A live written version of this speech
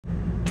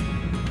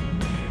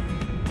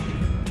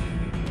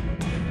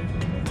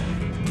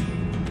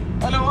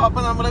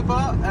അപ്പോൾ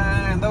നമ്മളിപ്പോൾ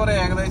എന്താ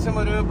പറയുക ഏകദേശം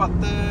ഒരു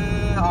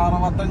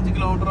 10-65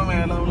 കിലോമീറ്റർ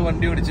മേലെ നമ്മൾ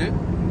വണ്ടി ഓടിച്ച്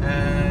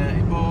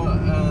ഇപ്പോൾ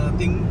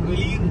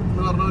തിങ്വലി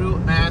എന്ന് പറഞ്ഞൊരു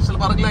നാഷണൽ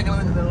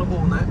പാർക്കിലേക്കാണ് ഞങ്ങൾ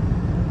പോകുന്നത്.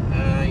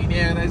 ഇനി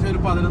ഏകദേശം ഒരു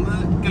 11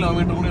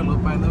 കിലോമീറ്റർ കൂടി ഉള്ളൂ,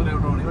 11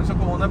 കിലോമീറ്റർ കൂടി. പക്ഷെ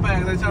പോകുന്നപ്പോൾ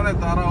ഏകദേശം അവിടെ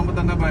എത്താറാകുമ്പോൾ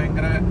തന്നെ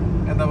ഭയങ്കര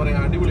എന്താ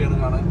പറയുക അടിപൊളിയാണ്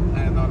കാണാൻ.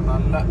 എന്താ പറയുക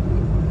നല്ല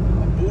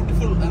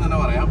ബ്യൂട്ടിഫുൾ എന്ന് തന്നെ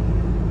പറയാം.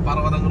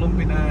 പർവ്വതങ്ങളും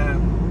പിന്നെ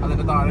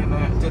അതിൻ്റെ താഴെ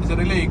തന്നെ ചെറിയ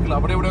ചെറിയ ലേക്കുകൾ,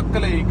 അവിടെ ഇവിടെയൊക്കെ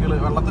ലേക്കുകൾ,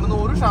 വെള്ളത്തിനൊന്നും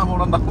ഒരു ക്ഷാമം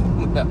അവിടെ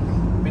ഉണ്ടാകുന്നില്ല.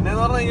 പിന്നെ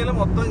എന്ന് പറഞ്ഞു കഴിഞ്ഞാൽ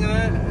മൊത്തം ഇങ്ങനെ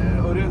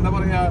ഒരു എന്താ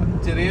പറയുക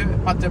ചെറിയ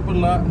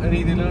പച്ചപ്പുള്ള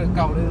രീതിയിൽ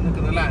കവർ ചെയ്ത്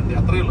നിൽക്കുന്ന ലാൻഡ്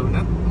അത്രയേ ഉള്ളൂ.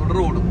 പിന്നെ അവിടെ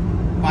റോഡും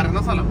പരന്ന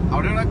സ്ഥലം,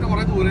 അവിടെ ഇവിടെയൊക്കെ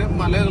കുറേ ദൂരെ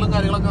മലകളും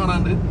കാര്യങ്ങളൊക്കെ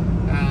കാണാണ്ട്.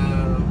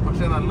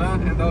 പക്ഷെ നല്ല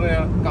എന്താ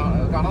പറയുക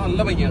കാണാൻ നല്ല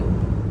ഭംഗിയാണ്.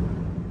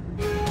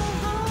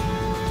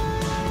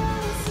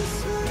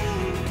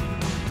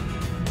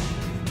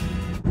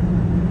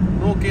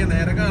 നോക്കിയേ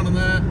നേരെ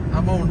കാണുന്ന ആ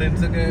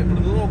മൗണ്ടൻസ് ഒക്കെ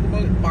ഇവിടുന്ന്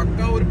നോക്കുമ്പോൾ പക്ക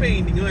ഒരു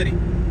പെയിന്റിങ് വരി.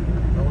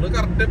 നമ്മള്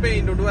കറക്റ്റ്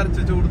പെയിന്റ് കൊണ്ട് വരച്ച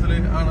കൂടുതൽ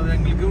ആണ്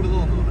ഞങ്ങൾക്ക് ഇവിടെ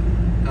തോന്നുന്നത്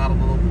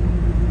കാണുന്നത് നോക്കുമ്പോൾ.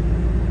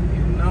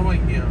 എന്നാ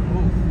ഭംഗിയാണ്. ഓ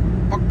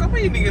പക്ക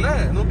പെയിന്റിങ് അല്ലേ.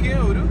 നോക്കിയേ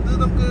ഒരു ഇത്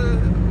നമുക്ക്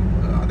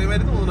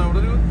അതേമാതിരി തോന്നുന്നു. അവിടെ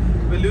ഒരു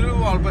വലിയൊരു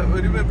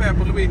ഒരു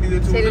പേപ്പറിൽ പെയിന്റ് ചെയ്ത്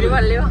വെച്ച് വലിയ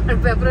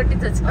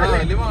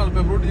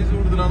വാൾപേപ്പർ ഒട്ടിച്ച്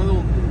കൂടുതലാണ്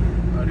തോന്നുന്നത്.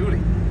 അടിപൊളി.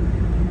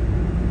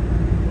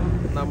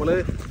 നമ്മള്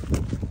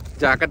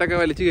ജാക്കറ്റൊക്കെ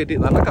വലിച്ചു കയറ്റി.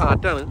 നല്ല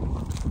കാറ്റാണ്.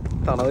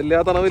 തണവില്ല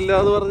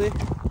എന്ന് പറഞ്ഞ്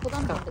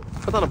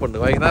ഇപ്പൊ തണുപ്പുണ്ട്.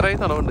 വൈകുന്നേരമായി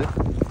തണവുണ്ട്.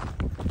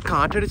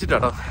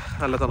 കാറ്റടിച്ചിട്ടാട്ടോ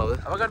നല്ല തണവ്.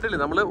 അപ്പൊ കണ്ടില്ലേ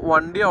നമ്മള്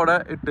വണ്ടി അവിടെ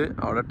ഇട്ട്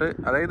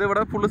അതായത്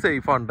ഇവിടെ ഫുള്ള്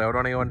സേഫാണ്. അവിടെ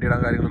വേണമെങ്കിൽ വണ്ടി ഇടാൻ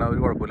കാര്യങ്ങളുണ്ടാവും,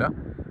 ഒരു കുഴപ്പമില്ല.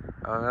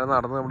 അങ്ങനെ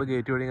നടന്ന് നമ്മൾ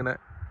ഗേറ്റ് വഴി ഇങ്ങനെ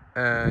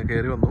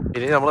കയറി വന്നു.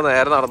 ഇനി നമ്മൾ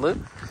നേരെ നടന്ന്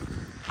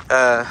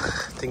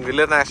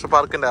തിങ്വല്ലർ നാഷണൽ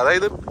പാർക്കിന്റെ,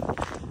 അതായത്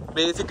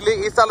ബേസിക്കലി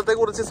ഈ സ്ഥലത്തെ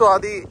കുറിച്ച്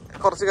സ്വാതി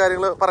കുറച്ച്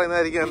കാര്യങ്ങൾ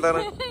പറയുന്നതായിരിക്കും.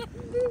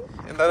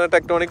 എന്താണ്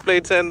ടെക്ടോണിക്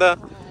പ്ലേറ്റ്സ് എന്താ?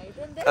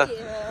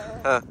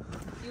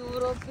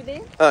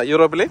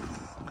 യൂറോപ്പിലെ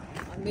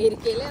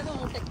അമേരിക്കയിലെ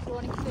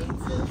ടെക്ടോണിക്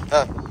പ്ലേറ്റ്സ്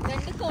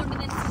രണ്ട്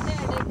കോണ്ടിനെന്റ്സിന്റെ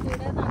ഇടയിൽ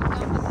കൂടെ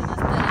നടക്കാൻ പറ്റുന്ന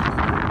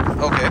സ്ഥലമാണ്.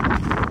 ഓക്കെ.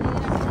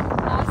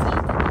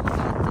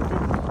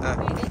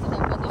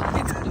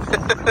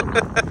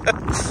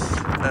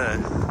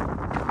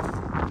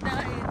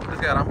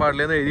 കയറാൻ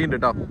പാടില്ലെന്ന് എഴുതിയിട്ടുണ്ട്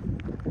കേട്ടോ,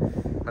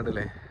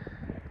 കണ്ടില്ലേ?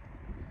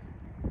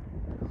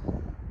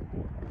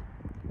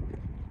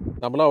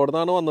 നമ്മൾ അവിടെ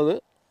നിന്നാണ് വന്നത്.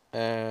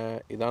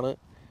 ഇതാണ്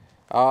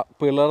ആ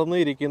പിളർന്ന്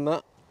ഇരിക്കുന്ന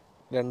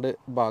രണ്ട്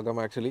ഭാഗം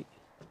ആക്ച്വലി,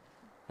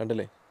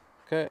 കണ്ടില്ലേ?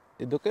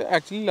 ഇതൊക്കെ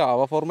ആക്ച്വലി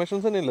ലാവ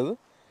ഫോർമേഷൻസ് തന്നെ ഉള്ളത്.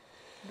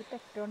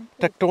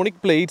 ടെക്ടോണിക്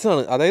പ്ലേറ്റ്സ്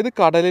ആണ്. അതായത്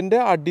കടലിന്റെ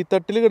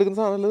അടിത്തട്ടിൽ കിടക്കുന്ന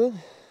സാധനം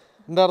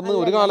ഉണ്ടായിരുന്നു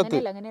ഒരു കാലത്ത്.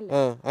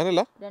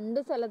 അങ്ങനല്ല, രണ്ട്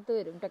സ്ഥലത്ത്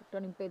വരും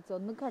ടെക്ടോണിക് പ്ലേറ്റ്സ്.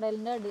 ഒന്ന്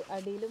കടലിന്റെ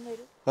അടിയിലും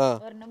വരും,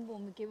 ഒരെണ്ണം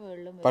ഭൂമിക്ക്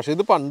മുകളിലും വരും. പക്ഷെ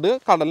ഇത് പണ്ട്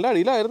കടലിന്റെ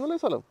അടിയിലായിരുന്നല്ലോ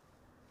ഈ സ്ഥലം.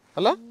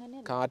 അല്ല,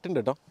 കാറ്റുണ്ട്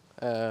കേട്ടോ.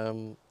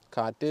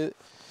 കാറ്റ്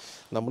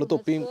നമ്മൾ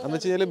തൊപ്പിയും എന്ന്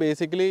വെച്ച് കഴിഞ്ഞാൽ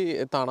ബേസിക്കലി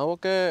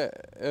തണവൊക്കെ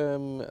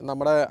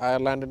നമ്മുടെ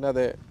അയർലാൻഡിൻ്റെ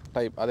അതേ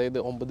ടൈപ്പ്, അതായത്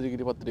 9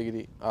 ഡിഗ്രി 10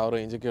 ഡിഗ്രി ആ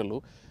റേഞ്ചൊക്കെ ഉള്ളൂ.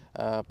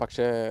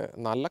 പക്ഷേ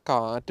നല്ല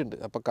കാറ്റുണ്ട്.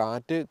 അപ്പോൾ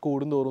കാറ്റ്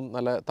കൂടുന്തോറും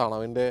നല്ല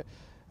തണവിൻ്റെ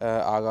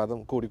ആഘാതം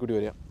കൂടിക്കൂടി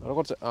വരിക. അവിടെ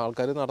കുറച്ച്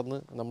ആൾക്കാർ നടന്ന്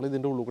നമ്മൾ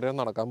ഇതിൻ്റെ ഉള്ളിൽ കൂടെയാണ്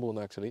നടക്കാൻ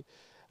പോകുന്നത്. ആക്ച്വലി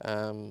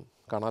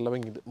കാണാനുള്ള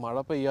ഭംഗി. മഴ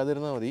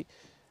പെയ്യാതിരുന്നാൽ മതി.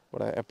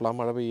 ഇവിടെ എപ്പോഴാണ്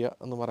മഴ പെയ്യുക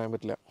എന്ന് പറയാൻ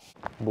പറ്റില്ല.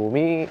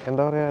 ഭൂമി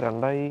എന്താ പറയുക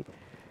രണ്ടായി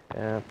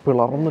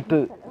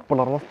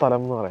പിളർന്ന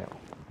സ്ഥലം എന്ന് പറയാം.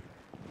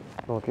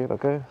 ഓക്കെ,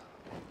 ഇതൊക്കെ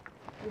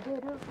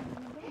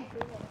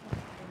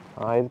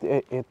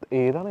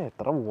ഏതാണ്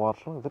എത്ര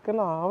വർഷം, ഇതൊക്കെ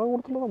ലാഭം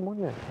കൊടുത്തുള്ള സംഭവം.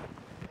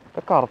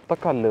 ഇതൊക്കെ കറുത്ത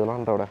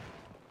കല്ലുകളാണ് അവിടെ.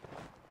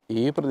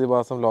 ഈ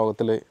പ്രതിഭാസം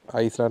ലോകത്തിൽ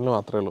ഐസ്ലാൻഡിൽ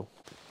മാത്രമേ ഉള്ളൂ.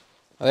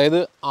 അതായത്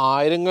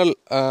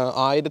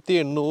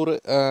 1800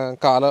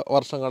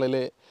 കാലവർഷങ്ങളിൽ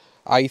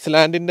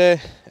ഐസ്ലാൻഡിൻ്റെ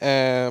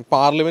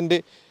പാർലമെൻറ്റ്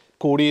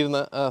കൂടിയിരുന്ന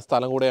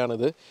സ്ഥലം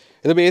കൂടെയാണിത്.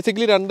 ഇത്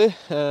ബേസിക്കലി രണ്ട്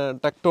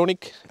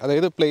ടെക്ടോണിക്,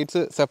 അതായത്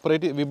പ്ലേറ്റ്സ്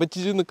സെപ്പറേറ്റ്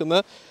വിഭജിച്ച് നിൽക്കുന്ന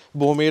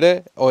ഭൂമിയുടെ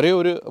ഒരേ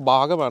ഒരു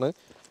ഭാഗമാണ്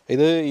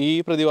ഇത്. ഈ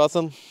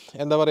പ്രതിഭാസം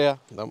എന്താ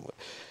പറയുക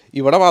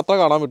ഇവിടെ മാത്രമേ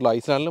കാണാൻ പറ്റുള്ളൂ,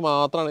 ഐസ്ലാൻഡിൽ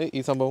മാത്രമാണ് ഈ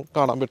സംഭവം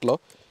കാണാൻ പറ്റുള്ളൂ.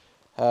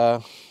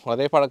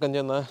 വളരെ പഴക്കം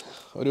ചെന്ന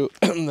ഒരു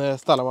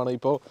സ്ഥലമാണ്.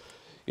 ഇപ്പോൾ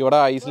ഇവിടെ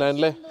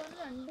ഐസ്ലാൻഡിലെ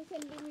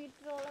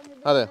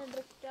അതെ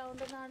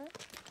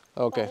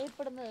ഓക്കെ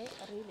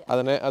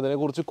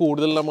അതിനെക്കുറിച്ച്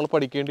കൂടുതൽ നമ്മൾ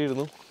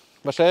പഠിക്കേണ്ടിയിരുന്നു.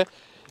 പക്ഷേ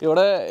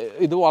ഇവിടെ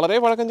ഇത് വളരെ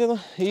പഴക്കം ചെന്ന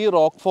ഈ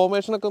റോക്ക്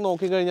ഫോർമേഷനൊക്കെ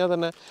നോക്കിക്കഴിഞ്ഞാൽ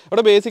തന്നെ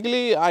ഇവിടെ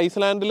ബേസിക്കലി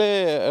ഐസ്ലാൻഡിലെ,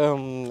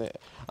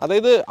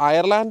 അതായത്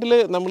അയർലാൻഡിൽ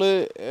നമ്മൾ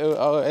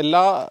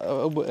എല്ലാ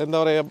എന്താ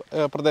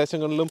പറയുക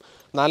പ്രദേശങ്ങളിലും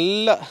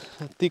നല്ല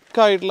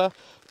തിക്കായിട്ടുള്ള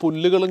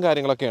പുല്ലുകളും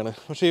കാര്യങ്ങളൊക്കെയാണ്.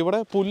 പക്ഷേ ഇവിടെ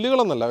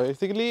പുല്ലുകളൊന്നുമല്ല,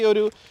 ബേസിക്കലി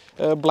ഒരു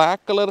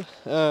ബ്ലാക്ക് കളർ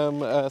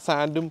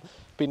സാൻഡും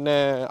പിന്നെ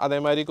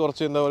അതേമാതിരി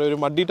കുറച്ച് എന്താ പറയുക ഒരു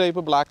മഡി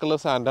ടൈപ്പ് ബ്ലാക്ക് കളർ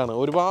സാൻഡാണ്.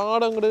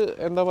 ഒരുപാട് അങ്ങോട്ട്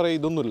എന്താ പറയുക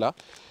ഇതൊന്നുമില്ല,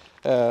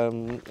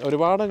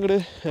 ഒരുപാട് അങ്ങോട്ട്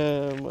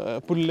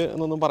പുല്ല്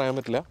എന്നൊന്നും പറയാൻ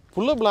പറ്റില്ല.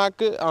 ഫുള്ള്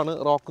ബ്ലാക്ക് ആണ്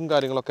റോക്കും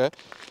കാര്യങ്ങളൊക്കെ.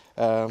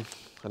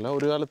 അല്ല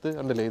ഒരു കാലത്ത്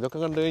കണ്ടില്ലേ ഇതൊക്കെ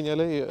കണ്ടു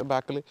കഴിഞ്ഞാൽ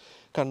ബാക്കിൽ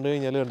കണ്ടു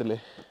കഴിഞ്ഞാൽ കണ്ടില്ലേ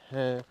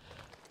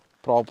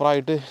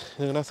പ്രോപ്പറായിട്ട്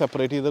ഇങ്ങനെ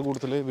സെപ്പറേറ്റ് ചെയ്ത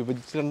കൂട്ടത്തിൽ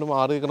വിഭജിച്ച് രണ്ട്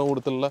മാറി നിൽക്കുന്ന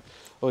കൂട്ടത്തിലുള്ള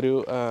ഒരു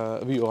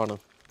വ്യൂ ആണ്.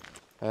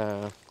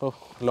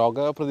 ലോക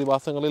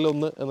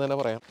പ്രതിഭാസങ്ങളിലൊന്ന് എന്ന് തന്നെ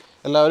പറയാം.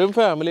 എല്ലാവരും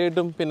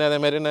ഫാമിലിയായിട്ടും പിന്നെ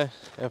അതേമാതിരി തന്നെ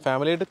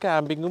ഫാമിലിയായിട്ട്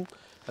ക്യാമ്പിങ്ങും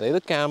അതായത്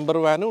ക്യാമ്പർ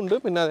വാനും ഉണ്ട്,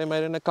 പിന്നെ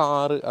അതേമാതിരി തന്നെ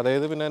കാറ്,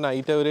 അതായത് പിന്നെ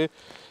നൈറ്റ് അവർ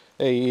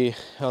ഈ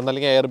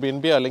ഒന്നല്ലെങ്കിൽ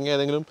എയർബിഎൻബി അല്ലെങ്കിൽ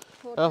ഏതെങ്കിലും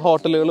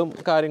ഹോട്ടലുകളും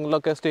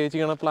കാര്യങ്ങളിലൊക്കെ സ്റ്റേ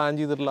ചെയ്യണ പ്ലാൻ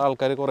ചെയ്തിട്ടുള്ള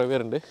ആൾക്കാർ കുറേ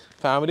പേരുണ്ട്.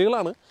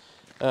 ഫാമിലികളാണ്,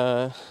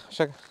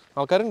 പക്ഷെ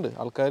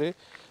ആൾക്കാർ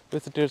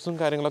വിസിറ്റേഴ്സും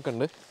കാര്യങ്ങളൊക്കെ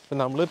ഉണ്ട്. ഇപ്പം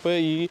നമ്മളിപ്പോൾ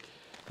ഈ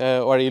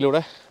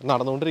വഴിയിലൂടെ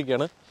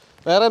നടന്നുകൊണ്ടിരിക്കുകയാണ്.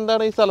 വേറെ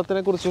എന്താണ് ഈ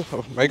സ്ഥലത്തിനെ കുറിച്ച്?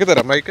 മൈക്ക്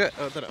തരാം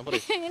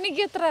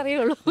എനിക്ക് എത്ര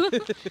അറിയുള്ളൂ.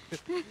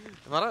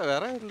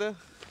 വേറെ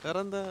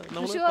എന്താ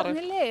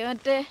പറഞ്ഞില്ലേ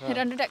മറ്റേ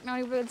 2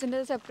 ടെക്ടോണിക് പ്ലേറ്റ്സിന്റെ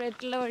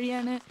സെപ്പറേറ്റ് ഉള്ള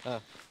വഴിയാണ്.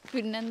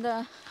 പിന്നെന്താ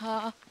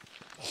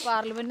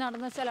പാർലമെന്റ്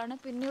നടന്ന സ്ഥലമാണ്.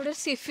 പിന്നെ ഇവിടെ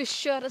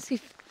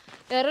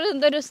വേറെ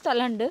എന്തൊരു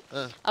സ്ഥലമുണ്ട്,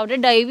 അവിടെ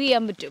ഡൈവ്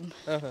ചെയ്യാൻ പറ്റും.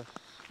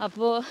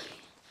 അപ്പോൾ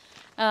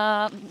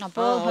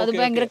അത്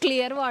ഭയങ്കര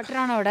ക്ലിയർ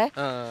വാട്ടറാണ് അവിടെ.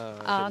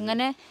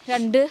 അങ്ങനെ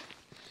 2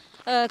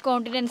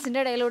 കോണ്ടിനെന്റ്സിന്റെ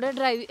ഇടയിലൂടെ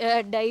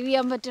ഡൈവ്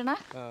ചെയ്യാൻ പറ്റണ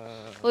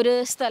ഒരു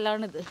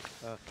സ്ഥലമാണിത്.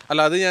 അല്ല,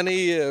 അത് ഞാൻ ഈ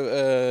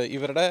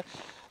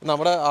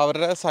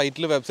അവരുടെ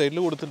വെബ്സൈറ്റിൽ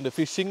കൊടുത്തിട്ടുണ്ട്.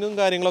 ഫിഷിങ്ങും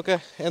കാര്യങ്ങളൊക്കെ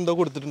എന്തോ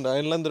കൊടുത്തിട്ടുണ്ട്.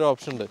 അതിനുള്ള എന്തൊരു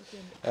ഓപ്ഷൻ ഉണ്ട്,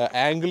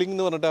 ആംഗ്ലിംഗ്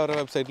എന്ന് പറഞ്ഞിട്ട് അവരുടെ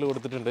വെബ്സൈറ്റിൽ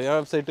കൊടുത്തിട്ടുണ്ട്. ഞാൻ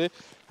വെബ്സൈറ്റ്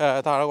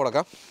താഴെ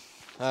കൊടുക്കാം.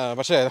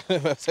 പക്ഷേ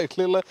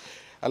വെബ്സൈറ്റിലുള്ള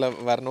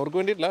വരണവർക്ക്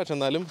വേണ്ടിയിട്ടില്ല, പക്ഷെ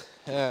എന്നാലും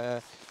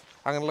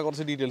അങ്ങനെയുള്ള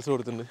കുറച്ച് ഡീറ്റെയിൽസ്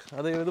കൊടുത്തിട്ടുണ്ട്.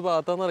 അത് ഏത്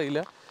ഭാഗത്താണെന്ന്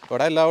അറിയില്ല.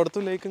 ഇവിടെ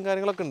എല്ലായിടത്തും ലേക്കും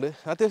കാര്യങ്ങളൊക്കെ ഉണ്ട്.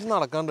 അത്യാവശ്യം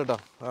നടക്കാണ്ട് കേട്ടോ.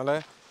 നല്ല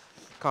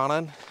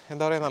കാണാൻ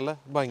എന്താ പറയുക, നല്ല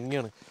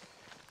ഭംഗിയാണ്.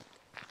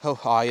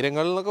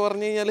 ആയിരങ്ങൾ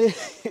പറഞ്ഞു കഴിഞ്ഞാൽ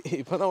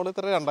ഇപ്പം നമ്മൾ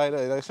ഇത്ര 2000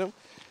 ഏകദേശം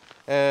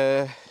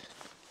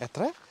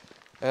എത്ര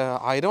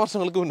 1000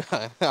 വർഷങ്ങൾക്ക് മുന്നേ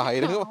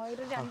 1000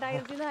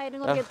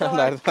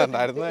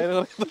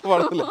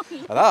 പാടില്ല.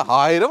 അതാ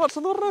 1000 വർഷം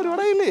എന്ന് പറഞ്ഞാൽ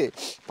ഒരുപാടായില്ലേ.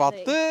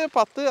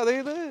 10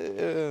 അതായത്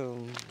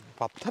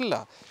 10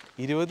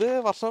 20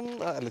 വർഷം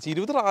അല്ല,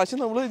 20 പ്രാവശ്യം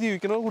നമ്മൾ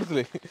ജീവിക്കണ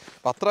കൂടുതലേ.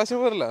 10 പ്രാവശ്യം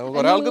പോരല്ല,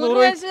 ഒരാൾക്ക് 100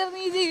 വയസ്സ്.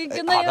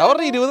 അതാ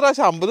പറഞ്ഞ 20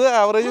 പ്രാവശ്യം, 50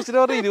 ആവറേജ് വെച്ചിട്ട്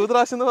പറഞ്ഞ 20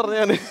 പ്രാവശ്യം എന്ന്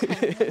പറഞ്ഞാൽ.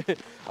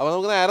 അപ്പോൾ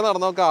നമുക്ക് നേരെ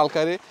നടന്നു നോക്കാം.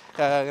 ആൾക്കാർ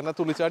ഇങ്ങനെ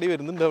തുള്ളിച്ചാടി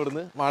വരുന്നുണ്ട്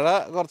അവിടുന്ന്. മഴ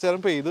കുറച്ചു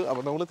നേരം പെയ്തു,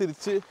 അപ്പോൾ നമ്മൾ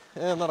തിരിച്ച്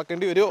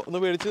നടക്കേണ്ടി വരുമോ എന്ന്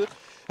പേടിച്ച്.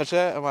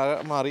 പക്ഷേ മഴ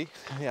മാറി.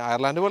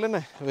 അയർലാൻഡ് പോലെ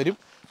തന്നെ വരും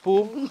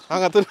പോവും,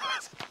 അങ്ങനത്തെ ഒരു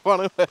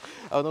സെറ്റപ്പാണ്.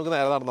 അത് നമുക്ക്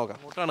നേരെ നടന്നു നോക്കാം.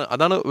 അങ്ങോട്ടാണ്,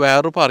 അതാണ്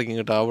വേറൊരു പാർക്കിംഗ്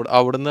കേട്ടോ.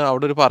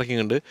 അവിടെ ഒരു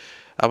പാർക്കിംഗ് ഉണ്ട്.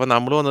 അപ്പോൾ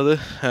നമ്മൾ വന്നത്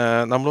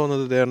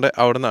ഇതേണ്ട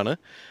അവിടെ നിന്നാണ്.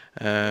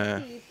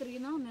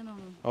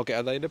 ഓക്കെ,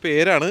 അതതിൻ്റെ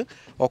പേരാണ്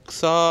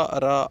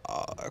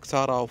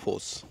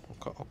ഒക്സാറാഫോസ്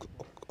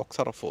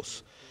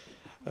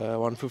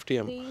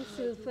 150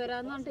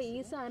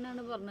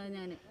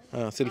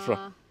 സിൽഫർ.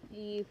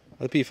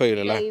 അത് P5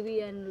 അല്ലേ?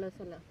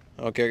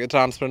 ഓക്കെ,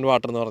 ട്രാൻസ്പെറൻറ്റ്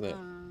വാട്ടർ എന്ന് പറഞ്ഞത്.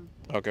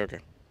 ഓക്കെ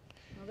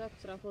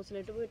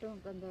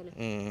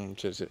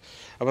ശരി.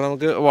 അപ്പോൾ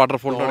നമുക്ക്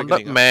വാട്ടർഫോളിൻ്റെ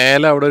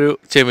മേലെ അവിടെ ഒരു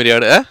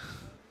ചെമ്മരിയാട്.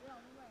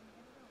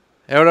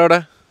 എവിടെ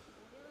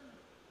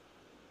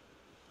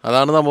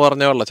അതാണ് നമ്മൾ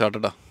പറഞ്ഞ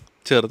വെള്ളച്ചാട്ടട്ടാ.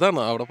 ചെറുതാണ്,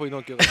 അവിടെ പോയി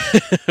നോക്കിയോ.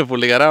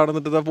 പുള്ളിക്കാരൻ അവിടെ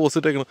നിന്നിട്ട് പോസ്റ്റ്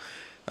ഇട്ടേക്കണം.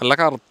 നല്ല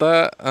കറുത്ത,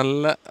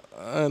 നല്ല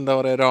എന്താ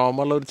പറയുക,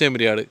 രോമുള്ള ഒരു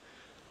ചെമ്മരിയാട്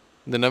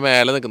ഇതിൻ്റെ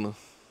മേലെ നിൽക്കുന്നു.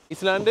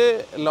 ഐസ്ലാൻഡ്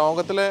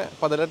ലോകത്തിലെ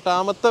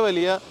 18ാമത്തെ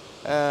വലിയ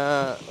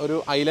ഒരു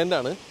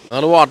ഐലൻഡാണ്.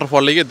 നമ്മൾ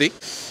വാട്ടർഫോളിലേക്ക് എത്തി.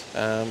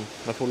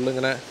 ഫുള്ള്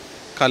ഇങ്ങനെ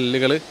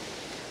കല്ലുകൾ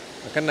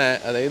ഒക്കെ,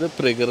 അതായത്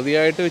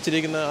പ്രകൃതിയായിട്ട്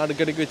വെച്ചിരിക്കുന്ന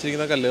അടുക്കടിക്ക്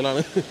വെച്ചിരിക്കുന്ന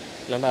കല്ലുകളാണ്.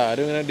 അല്ലാണ്ട്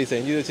ആരും ഇങ്ങനെ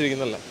ഡിസൈൻ ചെയ്ത്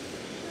വെച്ചിരിക്കുന്നതല്ല.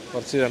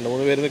 കുറച്ച്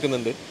 2-3 പേര്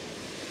നിൽക്കുന്നുണ്ട്.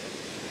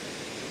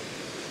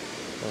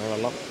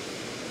 വെള്ളം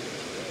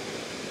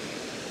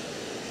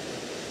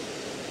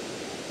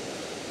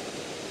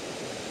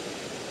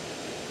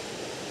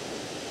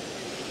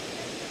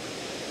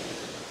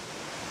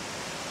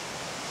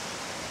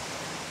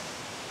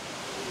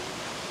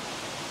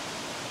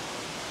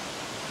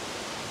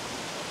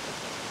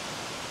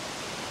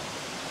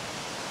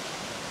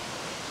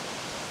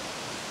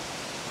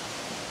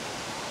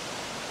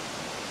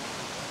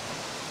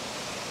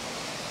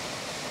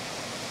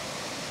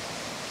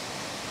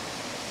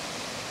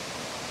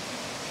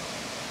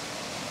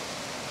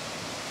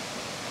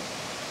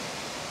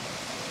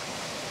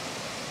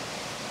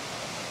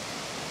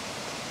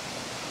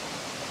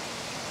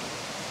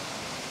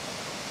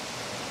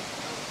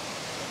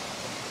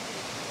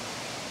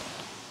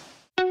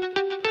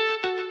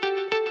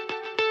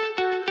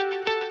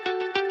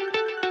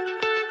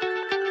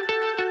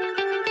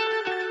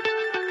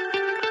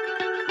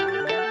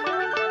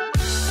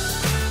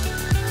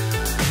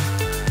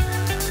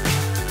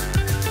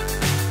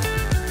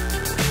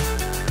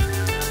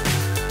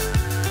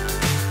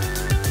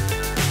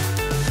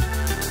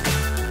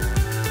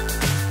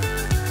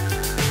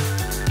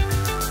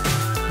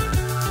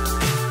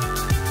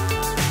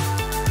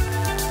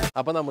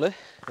അപ്പോൾ നമ്മൾ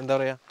എന്താ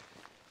പറയുക,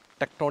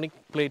 ടെക്ടോണിക്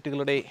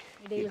പ്ലേറ്റുകളുടെ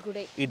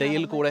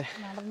ഇടയിൽ കൂടെ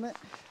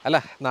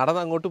നടന്ന്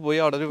അങ്ങോട്ട് പോയി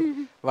അവിടെ ഒരു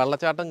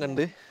വെള്ളച്ചാട്ടം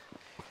കണ്ട്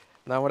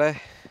നമ്മുടെ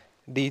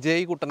DJ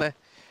കുട്ടനെ,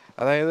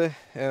 അതായത്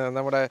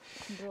നമ്മുടെ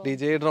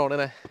DJ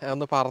ഡ്രോണിനെ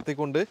ഒന്ന്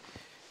പറത്തിക്കൊണ്ട്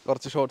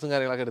കുറച്ച് ഷോട്ട്സും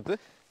കാര്യങ്ങളൊക്കെ എടുത്ത്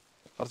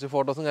കുറച്ച്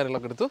ഫോട്ടോസും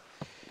കാര്യങ്ങളൊക്കെ എടുത്തു.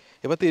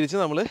 ഇപ്പോൾ തിരിച്ച്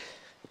നമ്മൾ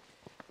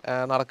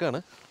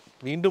നടക്കുകയാണ്.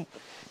 വീണ്ടും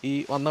ഈ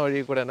വന്ന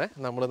വഴി കൂടെ തന്നെ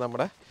നമ്മൾ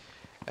നമ്മുടെ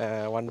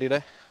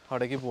വണ്ടിയുടെ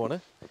അവിടേക്ക് പോവാണ്.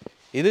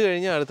 ഇത്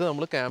കഴിഞ്ഞ് അടുത്ത്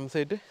നമ്മൾ ക്യാമ്പ്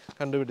സൈറ്റ്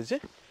കണ്ടുപിടിച്ച്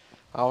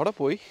അവിടെ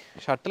പോയി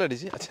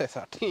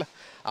ഷട്ടിലല്ല,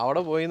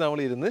 അവിടെ പോയി നമ്മൾ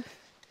ഇരുന്ന്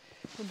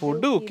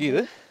ഫുഡ് കുക്ക്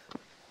ചെയ്ത്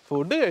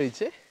ഫുഡ്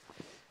കഴിച്ച്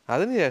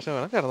അതിന് ശേഷം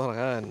വേണം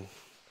കിടന്നുറങ്ങാൻ.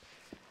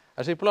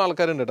 പക്ഷേ ഇപ്പോഴും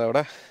ആൾക്കാരുണ്ട് കേട്ടോ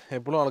അവിടെ.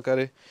 എപ്പോഴും ആൾക്കാർ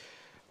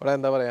ഇവിടെ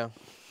എന്താ പറയുക,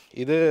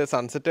 ഇത്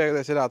സൺസെറ്റ്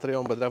ഏകദേശം രാത്രി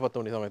 9:30-10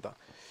 മണി സമയത്താണ്.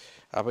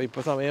 അപ്പോൾ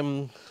ഇപ്പോൾ സമയം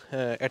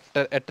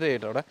 8:30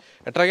 ആയിട്ട് അവിടെ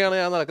 8:30ക്കാണ്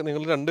ഞാൻ നടക്കുന്നത്.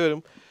 നിങ്ങൾ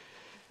രണ്ടുപേരും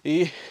ഈ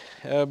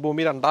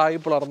ഭൂമി രണ്ടായി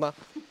പിളർന്ന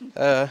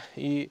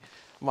ഈ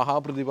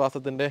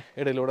മഹാപ്രതിഭാസത്തിൻ്റെ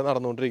ഇടയിലൂടെ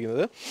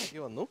നടന്നുകൊണ്ടിരിക്കുന്നത്.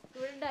 വന്നു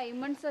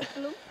ഡയമണ്ട്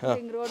സർക്കിളും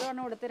റിംഗ് റോഡും ആണ്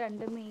ഇവിടുത്തെ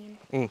രണ്ട് മെയിൻ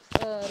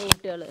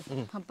റൂട്ടുകൾ.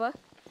 അപ്പോൾ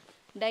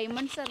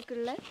ഡയമണ്ട്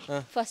സർക്കിളിലെ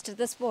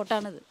ഫസ്റ്റത്തെ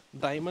സ്പോട്ടാണിത്.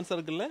 ഡയമണ്ട്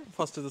സർക്കിളിലെ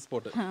ഫസ്റ്റത്തെ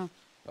സ്പോട്ട്.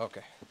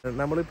 ഓക്കെ,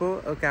 നമ്മളിപ്പോൾ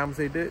ക്യാമ്പ്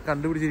സൈറ്റ്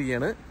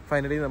കണ്ടുപിടിച്ചിരിക്കുകയാണ്.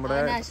 ഫൈനലി നമ്മുടെ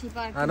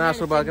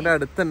നാഷണൽ പാർക്കിൻ്റെ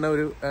അടുത്ത് തന്നെ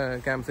ഒരു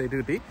ക്യാമ്പ് സൈറ്റ്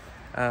കിട്ടി.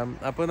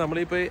 അപ്പോൾ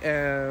നമ്മളിപ്പോൾ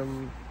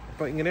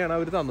ഇപ്പോൾ ഇങ്ങനെയാണ്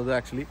അവർ തന്നത്.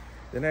 ആക്ച്വലി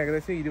ഇതിന്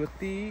ഏകദേശം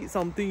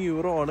 20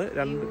 യൂറോ ആണ്.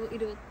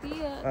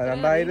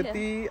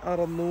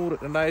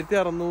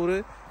 2600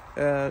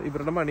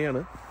 ഇവരുടെ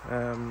മണിയാണ്.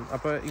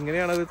 അപ്പോൾ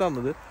ഇങ്ങനെയാണ് അവർ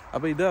തന്നത്.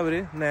 അപ്പോൾ ഇത് അവർ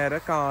നേരെ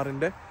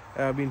കാറിൻ്റെ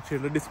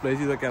വിൻഷീൽഡിൽ ഡിസ്പ്ലേ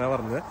ചെയ്ത് വെക്കാനാണ്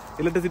പറഞ്ഞത്.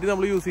 ഇലക്ട്രിസിറ്റി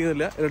നമ്മൾ യൂസ്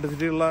ചെയ്യുന്നില്ല.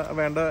 ഇലക്ട്രിസിറ്റി ഉള്ള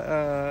വേണ്ട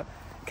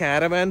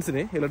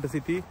കാരവാൻസിന്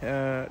ഇലക്ട്രിസിറ്റി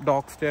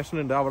ഡോക്ക് സ്റ്റേഷൻ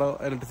ഉണ്ട്, അവിടെ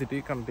ഇലക്ട്രിസിറ്റി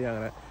കണക്ട് ചെയ്യാൻ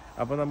അങ്ങനെ.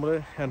 അപ്പോൾ നമ്മൾ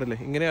കണ്ടില്ലേ,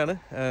 ഇങ്ങനെയാണ്.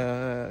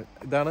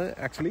 ഇതാണ്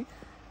actually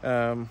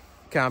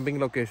camping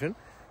location.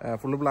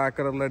 Full black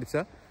കളറിലടിച്ച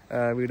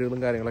വീടുകളും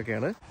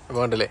കാര്യങ്ങളൊക്കെയാണ്.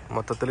 അപ്പോൾ കണ്ടില്ലേ,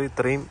 മൊത്തത്തിൽ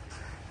ഇത്രയും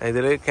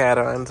ഇതിൽ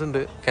കാരവാൻസ്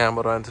ഉണ്ട്,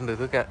 ക്യാമ്പർവാൻസ് ഉണ്ട്.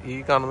 ഇത് ഈ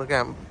കാണുന്ന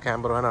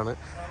ക്യാമ്പർവാനാണ്.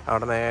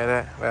 അവിടെ നേരെ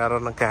വേറെ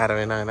ഒരെണ്ണം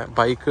കാരവാൻ. അങ്ങനെ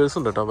ബൈക്കേഴ്സ്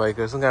ഉണ്ട് കേട്ടോ,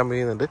 ബൈക്കേഴ്സും ക്യാമ്പ്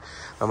ചെയ്യുന്നുണ്ട്.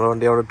 നമ്മൾ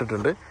വണ്ടി അവിടെ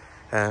ഇട്ടിട്ടുണ്ട്.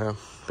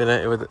 പിന്നെ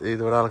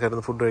ഇതിവിടെ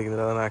ആൾക്കാരൊന്നും ഫുഡ്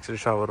കഴിക്കുന്നില്ല. അതാണ് ആക്ച്വലി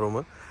ഷവർ റൂം.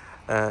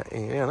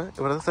 ഇങ്ങനെയാണ്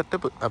ഇവിടുത്തെ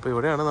സെറ്റപ്പ്. അപ്പോൾ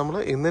ഇവിടെയാണ് നമ്മൾ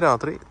ഇന്ന്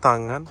രാത്രി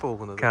തങ്ങാൻ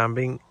പോകുന്നത്.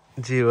 ക്യാമ്പിങ്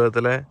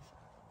ജീവിതത്തിലെ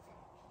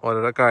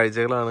ഓരോരോ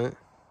കാഴ്ചകളാണ്.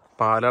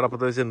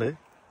 പാലടപ്പത്ത് വെച്ചിട്ടുണ്ട്,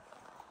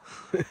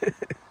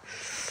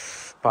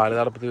 പാല്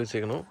തടപ്പത്ത്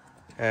വെച്ചേക്കണു.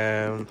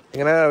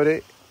 ഇങ്ങനെ അവർ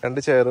 2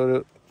 ചെയർ ഒരു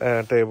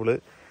ടേബിള്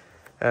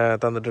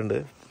തന്നിട്ടുണ്ട്.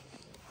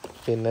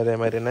 പിന്നെ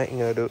അതേമാതിരി തന്നെ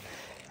ഇങ്ങനൊരു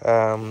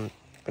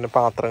പിന്നെ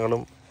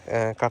പാത്രങ്ങളും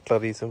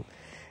കട്ട്ലറീസും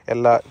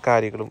എല്ലാ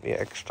കാര്യങ്ങളും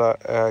എക്സ്ട്രാ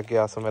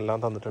ഗ്യാസും എല്ലാം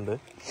തന്നിട്ടുണ്ട്.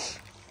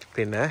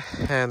 പിന്നെ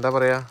എന്താ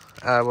പറയുക,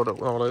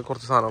 നമ്മൾ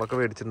കുറച്ച് സാധനങ്ങളൊക്കെ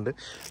മേടിച്ചിട്ടുണ്ട്.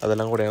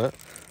 അതെല്ലാം കൂടെയാണ്.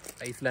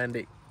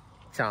 ഐസ്ലാൻഡ്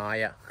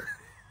ചായ,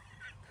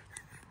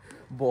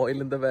 boil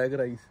in the bag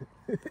rice,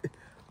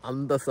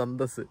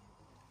 അന്തസ്.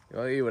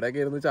 ഇവിടെയൊക്കെ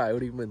ഇരുന്ന് ചായ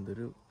കുടിക്കുമ്പോൾ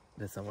എന്തൊരു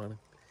രസമാണ്.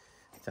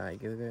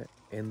 ചായക്കൊക്കെ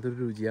എന്തൊരു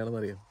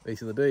രുചിയാണെന്നറിയാം.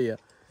 വിശന്നിട്ട് വയ്യ.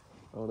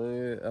 നമ്മൾ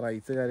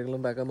റൈസ് കാര്യങ്ങൾ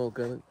ഉണ്ടാക്കാൻ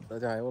നോക്കുകയാണ്.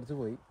 ചായ കുറച്ച്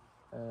പോയി.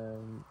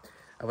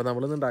 അപ്പോൾ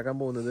നമ്മളിന്ന് ഉണ്ടാക്കാൻ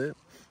പോകുന്നത്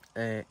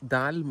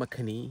ദാൽ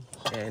മഖനി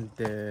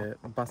ആൻഡ്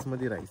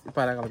ബസ്മതി റൈസ്.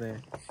 ഇപ്പം ആരാ കളഞ്ഞേ?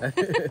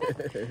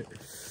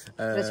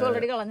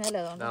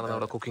 ഇതാണ്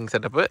നമ്മുടെ കുക്കിംഗ്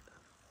സെറ്റപ്പ്.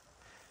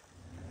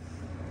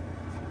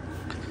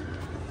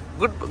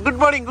 ഗുഡ്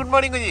മോർണിംഗ്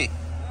കുഞ്ഞി.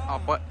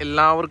 അപ്പോൾ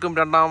എല്ലാവർക്കും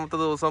രണ്ടാമത്തെ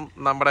ദിവസം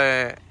നമ്മുടെ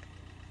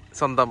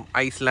സ്വന്തം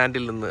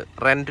ഐസ്ലാൻഡിൽ നിന്ന്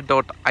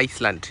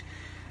rent.iceland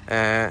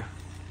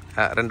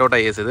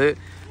rent.is. ഇത്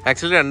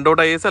ആക്ച്വലി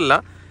rent.is അല്ല,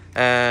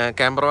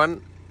 കാമ്പർവാൻ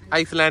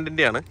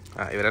ഐസ്ലാൻഡിൻ്റെയാണ്.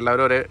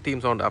 ഇവരെല്ലാവരും ഒരേ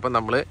ടീംസ് ഉണ്ട്. അപ്പം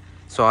നമ്മൾ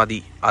സ്വാതി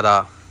അതാ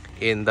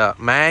എന്താ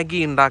മാഗി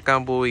ഉണ്ടാക്കാൻ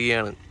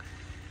പോവുകയാണ്.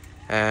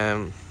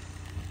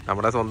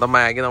 നമ്മുടെ സ്വന്തം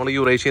മാഗി നമ്മൾ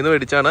യുറേഷ്യയിൽ നിന്ന്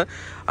മേടിച്ചാണ്.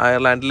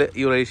 അയർലാൻഡിൽ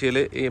യുറേഷ്യയിൽ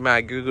ഈ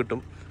മാഗി കിട്ടും.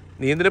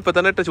 നീ എന്തിനും ഇപ്പം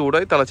തന്നെ ഇട്ട്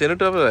ചൂടായി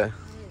തിളച്ചതിനിട്ട് പോലെ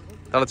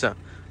തിളച്ചാ.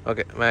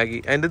 ഓക്കെ, മാഗി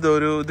അതിൻ്റെ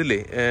ഒരു ഇതില്ലേ,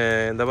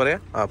 എന്താ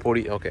പറയുക,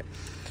 പൊടി. ഓക്കെ,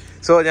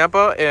 സോ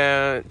ഞാനിപ്പോൾ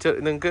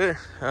നിങ്ങൾക്ക്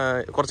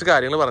കുറച്ച്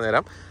കാര്യങ്ങൾ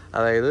പറഞ്ഞുതരാം.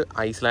 അതായത്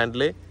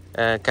ഐസ്ലാൻഡിൽ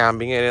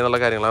ക്യാമ്പിങ് ഏരിയ എന്നുള്ള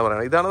കാര്യങ്ങളാണ്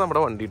പറയുന്നത്. ഇതാണ്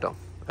നമ്മുടെ വണ്ടി കേട്ടോ.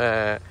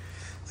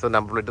 സോ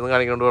നമ്പർ പ്ലേറ്റ് ഒന്നും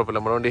കാണിക്കുന്നതുകൊണ്ട് കുഴപ്പമില്ല,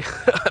 നമ്മുടെ വണ്ടി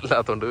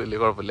അല്ലാത്തതുകൊണ്ട് വലിയ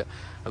കുഴപ്പമില്ല.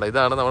 അല്ല,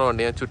 ഇതാണ് നമ്മുടെ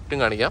വണ്ടി. ഞാൻ ചുറ്റും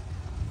കാണിക്കാം.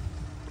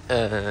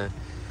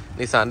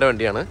 നിസാൻ്റെ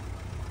വണ്ടിയാണ്.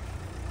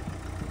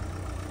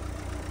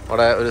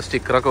 അവിടെ ഒരു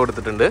സ്റ്റിക്കറൊക്കെ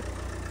കൊടുത്തിട്ടുണ്ട്.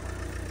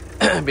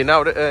 പിന്നെ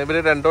അവിടെ ഇവർ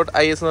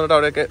rent.is എന്ന് പറഞ്ഞിട്ട്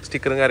അവിടെയൊക്കെ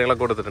സ്റ്റിക്കറും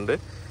കാര്യങ്ങളൊക്കെ കൊടുത്തിട്ടുണ്ട്.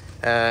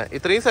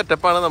 ഇത്രയും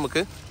സെറ്റപ്പാണ്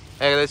നമുക്ക്.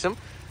 ഏകദേശം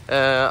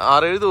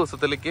 6-7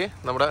 ദിവസത്തിലേക്ക്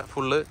നമ്മുടെ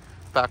ഫുള്ള്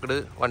പാക്ക്ഡ്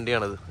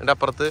വണ്ടിയാണിത്. എൻ്റെ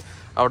അപ്പുറത്ത്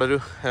അവിടെ ഒരു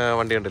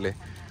വണ്ടി ഉണ്ടല്ലേ,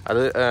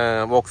 അത്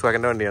വോക്സ്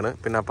വാഗൻ്റെ വണ്ടിയാണ്.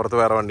 പിന്നെ അപ്പുറത്ത്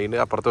വേറെ വണ്ടിയുണ്ട്,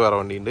 അപ്പുറത്ത് വേറെ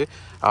വണ്ടിയുണ്ട്.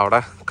 അവിടെ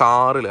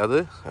കാറിൽ അത്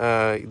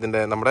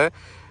ഇതിൻ്റെ നമ്മുടെ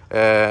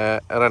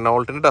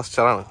റെനോൾട്ടിൻ്റെ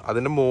ഡസ്റ്ററാണ്.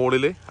 അതിൻ്റെ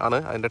മുകളിൽ ആണ്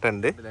അതിൻ്റെ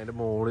ടെൻറ്റ്.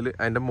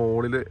 അതിൻ്റെ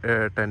മുകളിൽ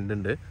ടെൻറ്റ്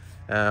ഉണ്ട്.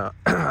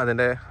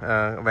 അതിൻ്റെ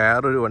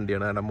വേറൊരു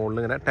വണ്ടിയാണ് അതിൻ്റെ മുകളിൽ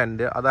ഇങ്ങനെ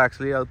ടെൻറ്റ്. അത്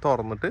ആക്ച്വലി അത്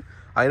തുറന്നിട്ട്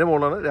അതിൻ്റെ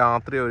മുകളിലാണ്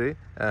രാത്രി അവർ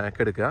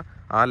കിടക്കുക.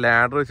 ആ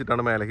ലാഡർ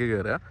വെച്ചിട്ടാണ് മേലേക്ക്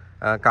കയറുക.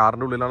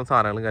 കാറിൻ്റെ ഉള്ളിലാണ്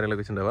സാധനങ്ങളും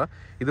കാര്യങ്ങളൊക്കെ വെച്ചിട്ടുണ്ടാവുക.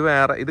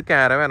 ഇത്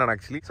കാരവാനാണ്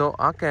ആക്ച്വലി. സോ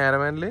ആ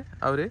കാരവാനിൽ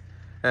അവർ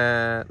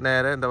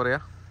നേരെ എന്താ പറയുക,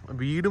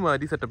 വീട്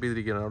മാറ്റി സെറ്റപ്പ്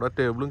ചെയ്തിരിക്കുകയാണ്. അവിടെ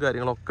ടേബിളും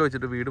കാര്യങ്ങളൊക്കെ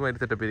വെച്ചിട്ട് വീട് മാറ്റി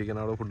സെറ്റപ്പ്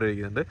ചെയ്തിരിക്കുകയാണ്. അവിടെ ഫുഡ്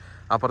കഴിക്കുന്നുണ്ട്.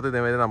 അപ്പുറത്ത്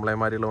ഇതേമാതിരി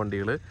നമ്മളെമാരിയുള്ള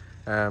വണ്ടികൾ.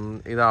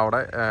 ഇത്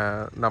അവിടെ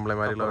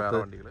നമ്മളെമാരിയുള്ള വേറെ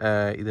വണ്ടികൾ.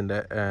 ഇതിൻ്റെ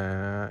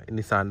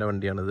നിസാൻ്റെ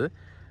വണ്ടിയാണിത്.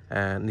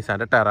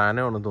 നിസാൻ്റെ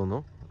ടെറാനോ ആണെന്ന് തോന്നുന്നു.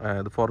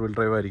 ഇത് 4-wheel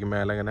ഡ്രൈവ് ആയിരിക്കും.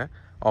 മേലെ ഇങ്ങനെ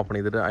ഓപ്പൺ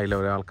ചെയ്തിട്ട്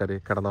അതിലൊരു ആൾക്കാർ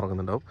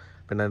കിടന്നുറങ്ങുന്നുണ്ടാവും.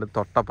 പിന്നെ അതിൻ്റെ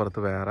തൊട്ടപ്പുറത്ത്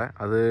വേറെ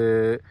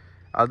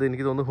അത്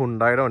എനിക്ക് തോന്നുന്നു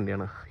ഹുണ്ടായുടെ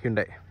വണ്ടിയാണ്,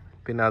 ഹ്യുണ്ടായി.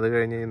 പിന്നെ അത്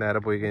കഴിഞ്ഞ് നേരെ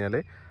പോയി കഴിഞ്ഞാൽ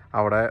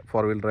അവിടെ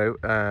 4-wheel ഡ്രൈവ്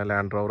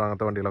ലാൻഡ് റോവർ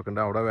അങ്ങനത്തെ വണ്ടികളൊക്കെ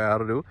ഉണ്ട്. അവിടെ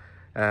വേറൊരു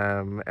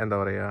എന്താ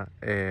പറയുക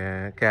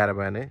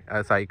കാരവാന്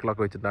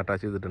സൈക്കിളൊക്കെ വെച്ചിട്ട്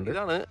അറ്റാച്ച് ചെയ്തിട്ടുണ്ട്.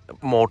 ഇതാണ്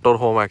മോട്ടോർ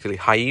ഹോം ആക്ച്വലി.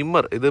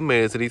 ഹൈമർ, ഇത്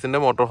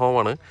മേഴ്സഡീസിൻ്റെ മോട്ടോർ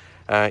ഹോമാണ്.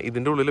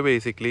 ഇതിൻ്റെ ഉള്ളിൽ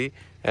ബേസിക്കലി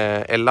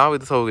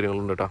എല്ലാവിധ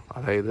സൗകര്യങ്ങളും ഉണ്ട് കേട്ടോ.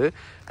 അതായത്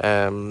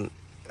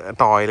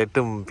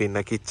ടോയ്ലറ്റും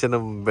പിന്നെ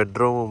കിച്ചണും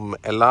ബെഡ്റൂമും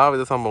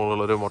എല്ലാവിധ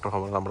സംഭവങ്ങളുള്ള ഒരു മോട്ടോർ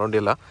ഹോമാണ്. നമ്മുടെ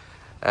വണ്ടിയല്ല,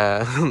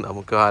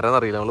 നമുക്ക്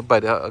ആരാന്നറിയില്ല. നമ്മൾ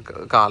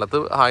കാലത്ത്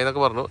ഹായ്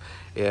എന്നൊക്കെ പറഞ്ഞു.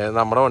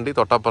 നമ്മുടെ വണ്ടി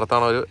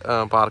തൊട്ടപ്പുറത്താണ് അവർ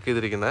പാർക്ക്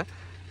ചെയ്തിരിക്കുന്നത്.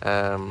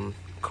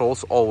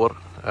 ക്രോസ് ഓവർ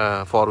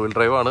 4-wheel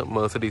ഡ്രൈവ് ആണ്,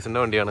 മേഴ്സഡീസിൻ്റെ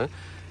വണ്ടിയാണ്.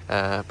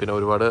 പിന്നെ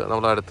ഒരുപാട്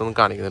നമ്മൾ അടുത്തൊന്നും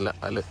കാണിക്കുന്നില്ല.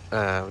 അതിൽ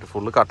ഒരു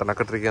ഫുള്ള്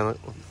കട്ടനൊക്കെ ഇട്ടിരിക്കുകയാണ്.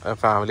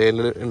 ഫാമിലിയിൽ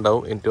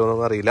ഉണ്ടാവും, എനിക്ക്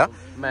തോന്നുന്നു അറിയില്ല.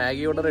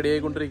 മാഗി ഇവിടെ റെഡി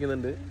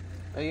ആയിക്കൊണ്ടിരിക്കുന്നുണ്ട്.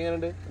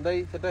 എങ്ങനെയുണ്ട്?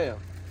 എന്തായി, സെറ്റായോ?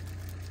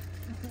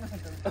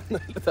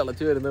 നല്ല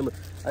തിളച്ച് വരുന്നുള്ളൂ.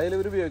 അതിൽ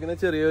ഇവർ ഉപയോഗിക്കുന്ന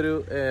ചെറിയൊരു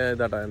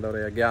ഇതാട്ടാ, എന്താ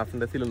പറയുക,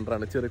 ഗ്യാസിൻ്റെ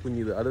സിലിണ്ടറാണ്, ചെറിയ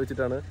കുഞ്ഞിത്. അത്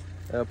വെച്ചിട്ടാണ്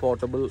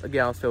പോർട്ടബിൾ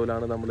ഗ്യാസ്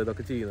സ്റ്റൗവിലാണ് നമ്മൾ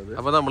ഇതൊക്കെ ചെയ്യുന്നത്.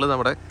 അപ്പോൾ നമ്മൾ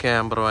നമ്മുടെ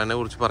ക്യാമ്പർവാനെ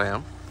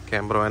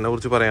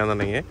കുറിച്ച്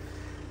പറയാമെന്നുണ്ടെങ്കിൽ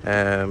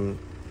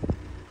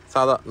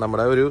സാധാ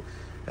നമ്മുടെ ഒരു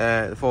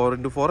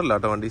 4x4 അല്ല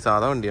കേട്ടോ വണ്ടി,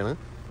 സാധാ വണ്ടിയാണ്.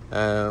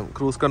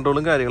 ക്രൂസ്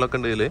കൺട്രോളും കാര്യങ്ങളൊക്കെ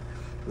ഉണ്ട് ഇതിൽ.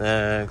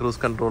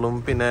 ക്രൂസ് കൺട്രോളും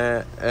പിന്നെ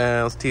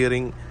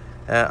സ്റ്റിയറിംഗ്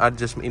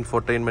അഡ്ജസ്റ്റ്മെൻറ്റ്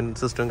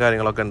ഇൻഫോർടൈൻമെൻറ്റ് സിസ്റ്റവും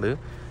കാര്യങ്ങളൊക്കെ ഉണ്ട്.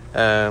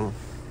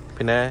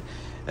 പിന്നെ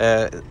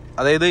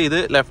അതായത് ഇത്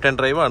ലെഫ്റ്റ് ഹാൻഡ്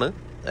ഡ്രൈവാണ്.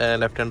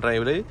 ലെഫ്റ്റ് ഹാൻഡ്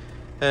ഡ്രൈവിൽ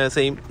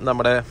സെയിം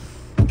നമ്മുടെ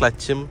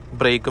ക്ലച്ചും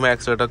ബ്രേക്കും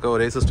ആക്സിലേറ്ററൊക്കെ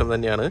ഒരേ സിസ്റ്റം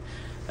തന്നെയാണ്.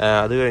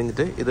 അത്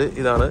കഴിഞ്ഞിട്ട്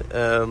ഇതാണ്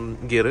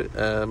ഗിയർ,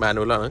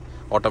 മാനുവലാണ്,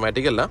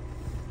 ഓട്ടോമാറ്റിക് അല്ല.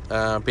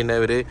 പിന്നെ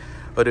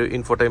ഒരു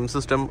ഇൻഫോർടൈൻമെൻറ്റ്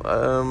സിസ്റ്റം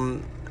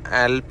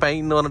ആൽപൈൻ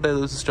എന്ന് പറഞ്ഞിട്ട്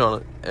ഏതൊരു സിസ്റ്റമാണ്,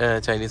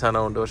 ചൈനീസ് ആണ്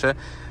അതുകൊണ്ട്. പക്ഷേ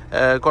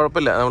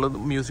കുഴപ്പമില്ല, നമ്മൾ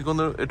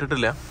മ്യൂസിക്കൊന്നും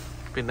ഇട്ടിട്ടില്ല.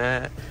 പിന്നെ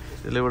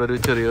ഇതിലിവിടെ ഒരു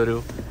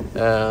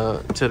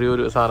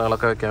ചെറിയൊരു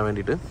സാധനങ്ങളൊക്കെ വെക്കാൻ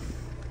വേണ്ടിയിട്ട്.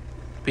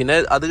 പിന്നെ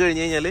അത്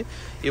കഴിഞ്ഞ് കഴിഞ്ഞാൽ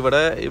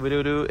ഇവിടെ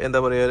ഇവരൊരു എന്താ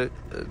പറയുക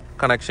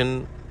കണക്ഷൻ,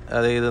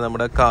 അതായത്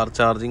നമ്മുടെ കാർ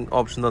ചാർജിങ്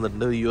ഓപ്ഷൻ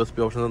തന്നിട്ടുണ്ട്, USB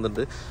ഓപ്ഷൻ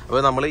തന്നിട്ടുണ്ട്.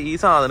 അപ്പോൾ നമ്മൾ ഈ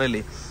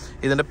സാധനമല്ലേ,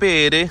 ഇതിൻ്റെ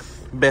പേര്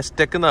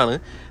ബെസ്റ്റെക് എന്നാണ്.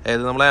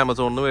 അതായത് നമ്മൾ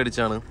ആമസോണിൽ നിന്ന്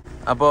മേടിച്ചാണ്.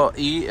 അപ്പോൾ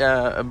ഈ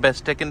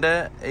ബെസ്റ്റെക്കിൻ്റെ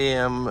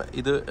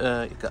ഇത്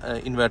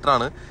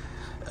ഇൻവേർട്ടറാണ്,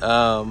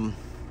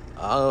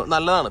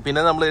 നല്ലതാണ്.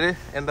 പിന്നെ നമ്മളൊരു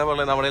എന്താ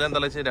പറയുക, നമ്മുടെ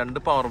എന്താ വെച്ചാൽ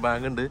 2 പവർ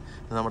ബാങ്ക് ഉണ്ട്.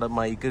 നമ്മുടെ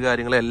മൈക്ക്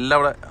കാര്യങ്ങളെല്ലാം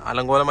അവിടെ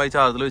അലങ്കോലമായി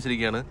ചാർജിൽ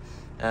വെച്ചിരിക്കുകയാണ്.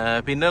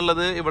 പിന്നെ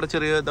ഉള്ളത് ഇവിടെ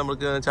ചെറിയ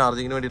നമുക്ക്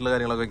ചാർജിങ്ങിന് വേണ്ടിയിട്ടുള്ള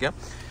കാര്യങ്ങളൊക്കെ വയ്ക്കാം.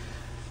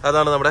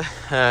 അതാണ് നമ്മുടെ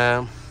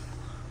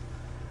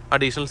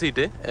അഡീഷണൽ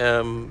സീറ്റ്.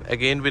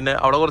 അഗെയിൻ പിന്നെ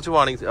അവിടെ കുറച്ച്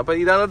വാർണിങ്സ്. അപ്പോൾ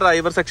ഇതാണ്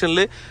ഡ്രൈവർ സെക്ഷനിൽ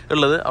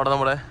ഉള്ളത്. അവിടെ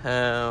നമ്മുടെ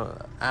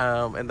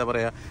എന്താ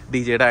പറയുക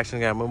DJയുടെ ആക്ഷൻ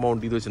ക്യാമറ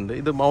മൗണ്ട് ചെയ്ത് വെച്ചിട്ടുണ്ട്.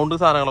 ഇത് മൗണ്ട്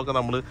സാധനങ്ങളൊക്കെ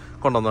നമ്മൾ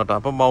കൊണ്ടുവന്നു കേട്ടോ.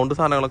 അപ്പോൾ മൗണ്ട്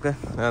സാധനങ്ങളൊക്കെ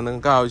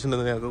നിങ്ങൾക്ക്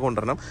ആവശ്യമുണ്ടെങ്കിൽ നിങ്ങൾക്ക്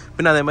കൊണ്ടുവരണം.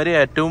 പിന്നെ അതേമാതിരി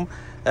ഏറ്റവും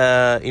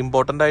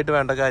ഇമ്പോർട്ടൻ്റ് ആയിട്ട്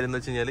വേണ്ട കാര്യം എന്ന്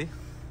വെച്ച് കഴിഞ്ഞാൽ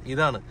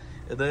ഇതാണ്.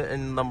 ഇത്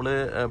നമ്മൾ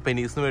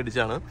പെനീസിന്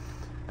മേടിച്ചാണ്.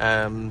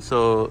 സോ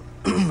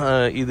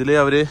ഇതിൽ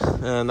അവർ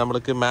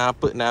നമ്മൾക്ക്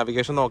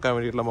നാവിഗേഷൻ നോക്കാൻ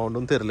വേണ്ടിയിട്ടുള്ള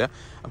മൗണ്ടൊന്നും തരില്ല.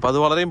 അപ്പോൾ അത്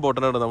വളരെ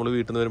ഇമ്പോർട്ടൻ്റ് ആണ് നമ്മൾ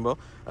വീട്ടിൽ നിന്ന് വരുമ്പോൾ,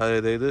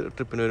 അതായത്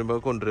ട്രിപ്പിന് വരുമ്പോൾ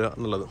കൊണ്ടുവരിക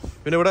എന്നുള്ളത്.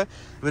 പിന്നെ ഇവിടെ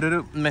ഇവരൊരു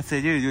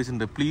മെസ്സേജ് എഴുതി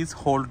വെച്ചിട്ടുണ്ട്, please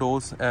hold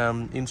dose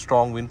in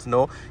strong winds,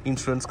 no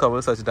insurance cover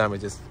such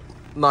damages.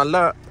 നല്ല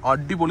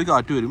അടിപൊളി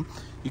കാറ്റ് വരും,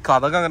 ഈ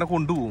കഥകൾ അങ്ങനെ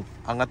കൊണ്ടുപോകും.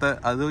 അങ്ങനത്തെ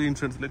അത്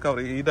ഇൻഷുറൻസിൽ കവർ,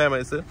 ഈ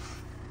ഡാമേജ്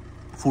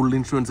ഫുൾ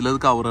ഇൻഷുറൻസിൽ അത്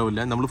കവർ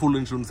ആവില്ല. നമ്മൾ ഫുൾ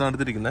ഇൻഷുറൻസ് ആണ്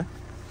എടുത്തിരിക്കുന്നത്.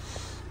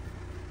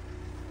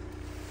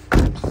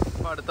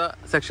 അടുത്ത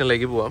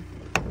സെക്ഷനിലേക്ക് പോവാം.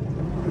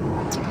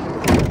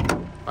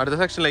 അടുത്ത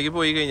സെക്ഷനിലേക്ക്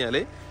പോയി കഴിഞ്ഞാൽ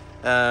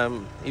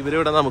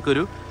ഇവരിവിടെ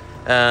നമുക്കൊരു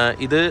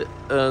ഇത്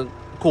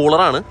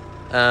കൂളറാണ്.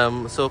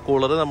 സോ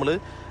കൂളർ നമ്മൾ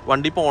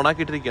വണ്ടി ഇപ്പോൾ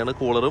ഓണാക്കിയിട്ടിരിക്കുകയാണ്,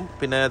 കൂളറും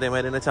പിന്നെ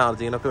അതേമാതിരി തന്നെ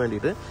ചാർജിങ്ങിനൊക്കെ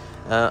വേണ്ടിയിട്ട്.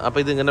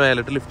 അപ്പോൾ ഇതിങ്ങനെ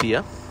മേലോട്ട് ലിഫ്റ്റ്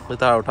ചെയ്യുക, ഇത്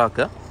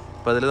താഴോട്ടാക്കുക.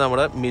 അപ്പോൾ അതിൽ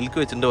നമ്മുടെ മിൽക്ക്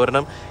വെച്ചിട്ടുണ്ട്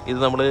ഒരെണ്ണം.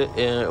 ഇത് നമ്മൾ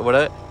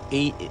ഇവിടെ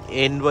ഈ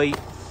NY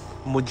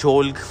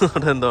മുജോൽ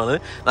എന്താണ്,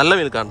 നല്ല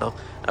മിൽക്കാണ് കേട്ടോ.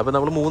 അപ്പോൾ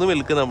നമ്മൾ 3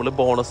 മിൽക്ക് നമ്മൾ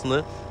ബോണസിന്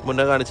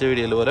മുന്നേ കാണിച്ച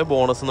വീഡിയോയിൽ പോലെ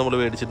ബോണസ് നമ്മൾ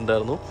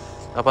മേടിച്ചിട്ടുണ്ടായിരുന്നു.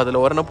 അപ്പോൾ അതിൽ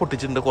ഒരെണ്ണം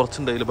പൊട്ടിച്ചിട്ടുണ്ട്,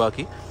 കുറച്ചുണ്ട് അതിൽ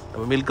ബാക്കി.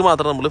 അപ്പോൾ മിൽക്ക്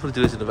മാത്രം നമ്മൾ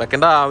ഫ്രിഡ്ജിൽ വെച്ചിട്ടുണ്ട്.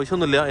 വെക്കേണ്ട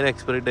ആവശ്യമൊന്നുമില്ല, അതിന്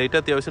എക്സ്പയറി ഡേറ്റ്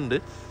അത്യാവശ്യമുണ്ട്,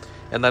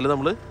 എന്നാലും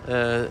നമ്മൾ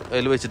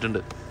അതിൽ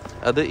വെച്ചിട്ടുണ്ട്.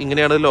 അത്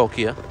ഇങ്ങനെയാണ് ലോക്ക്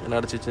ചെയ്യുക, ഇങ്ങനെ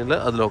അടച്ചു വെച്ചാൽ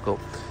അത്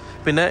ലോക്കാവും.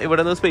 പിന്നെ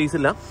ഇവിടെ നിന്ന് സ്പേസ്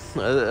ഇല്ല,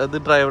 അത്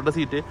ഡ്രൈവറുടെ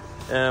സീറ്റ്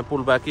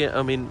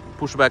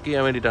പുഷ് ബാക്ക്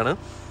ചെയ്യാൻ വേണ്ടിയിട്ടാണ്.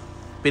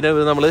 പിന്നെ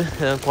നമ്മൾ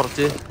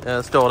കുറച്ച്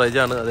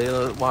സ്റ്റോറേജാണ്,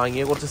 അതായത്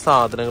വാങ്ങിയ കുറച്ച്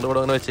സാധനങ്ങൾ ഇവിടെ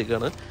അങ്ങനെ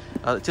വെച്ചേക്കാണ്.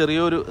 അത്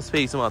ചെറിയൊരു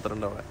സ്പേസ് മാത്രമേ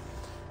ഉണ്ട് അവിടെ.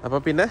 അപ്പോൾ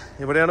പിന്നെ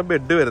ഇവിടെയാണ്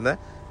ബെഡ് വരുന്നത്.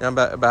 ഞാൻ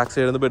ബാക്ക്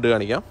സൈഡിൽ നിന്ന് ബെഡ്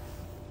കാണിക്കാം.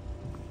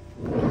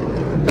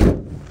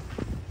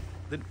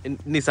 ഇത്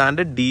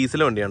നിസാൻ്റെ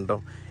ഡീസൽ വണ്ടിയാണ് കേട്ടോ,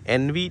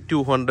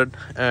 NV200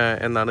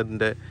 എന്നാണ്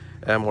ഇതിൻ്റെ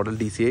മോഡൽ,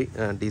 DCI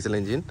ഡീസൽ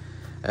എൻജിൻ.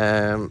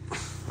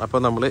 അപ്പോൾ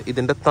നമ്മൾ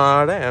ഇതിൻ്റെ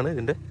താഴെയാണ്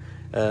ഇതിൻ്റെ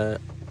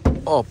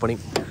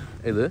ഓപ്പണിങ്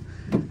ഇത്.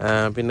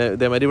 പിന്നെ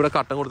ഇതേമാതിരി ഇവിടെ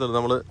കട്ടൻ കൊടുത്തിട്ടുണ്ട്,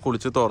 നമ്മൾ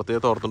കുളിച്ച്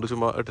തോർത്തുകൊണ്ട്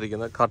ചുമ്മാ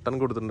ഇട്ടിരിക്കുന്ന കട്ടൻ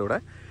കൊടുത്തിട്ടുണ്ട് ഇവിടെ.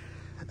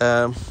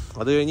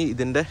 അത് കഴിഞ്ഞ്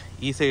ഇതിൻ്റെ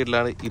ഈ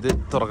സൈഡിലാണ് ഇത്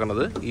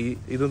തുറക്കണത്,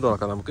 ഇതും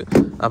തുറക്കാം നമുക്ക്.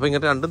 അപ്പോൾ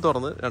ഇങ്ങനെ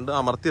രണ്ടും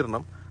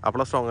അമർത്തിയിടണം,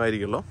 അപ്പോൾ സ്ട്രോങ്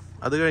ആയിരിക്കുമല്ലോ.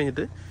 അത്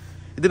കഴിഞ്ഞിട്ട്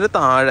ഇതിൻ്റെ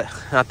താഴെ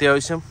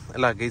അത്യാവശ്യം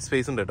ലഗേജ്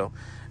സ്പേസ് ഉണ്ട് കേട്ടോ.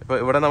 ഇപ്പോൾ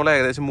ഇവിടെ നമ്മൾ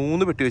ഏകദേശം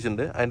 3 പെട്ടി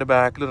വെച്ചിട്ടുണ്ട്. അതിൻ്റെ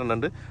ബാക്കിൽ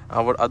ഇടുന്നുണ്ട്,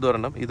 അത്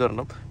ഒരെണ്ണം,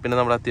 ഇതൊരെണ്ണം. പിന്നെ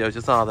നമ്മുടെ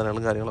അത്യാവശ്യം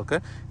സാധനങ്ങളും കാര്യങ്ങളൊക്കെ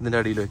ഇതിൻ്റെ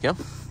അടിയിൽ വയ്ക്കാം.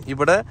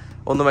 ഇവിടെ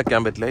ഒന്നും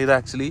വെക്കാൻ പറ്റില്ല, ഇത്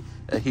ആക്ച്വലി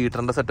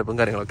ഹീറ്ററിൻ്റെ സെറ്റപ്പും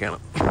കാര്യങ്ങളൊക്കെയാണ്.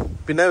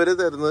 പിന്നെ അവർ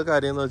തരുന്നത്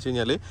കാര്യം എന്ന് വെച്ച്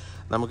കഴിഞ്ഞാൽ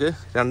നമുക്ക്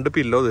 2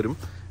 പില്ലോ തരും,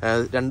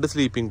 2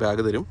 സ്ലീപ്പിംഗ്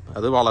ബാഗ് തരും.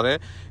 അത് വളരെ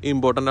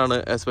ഇമ്പോർട്ടൻ്റ് ആണ്,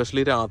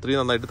 എസ്പെഷ്യലി രാത്രി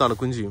നന്നായിട്ട്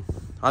തണുക്കുകയും ചെയ്യും.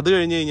 അത്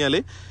കഴിഞ്ഞ് കഴിഞ്ഞാൽ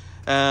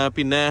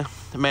പിന്നെ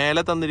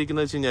മേലെ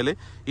തന്നിരിക്കുന്നത് വെച്ച് കഴിഞ്ഞാൽ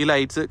ഈ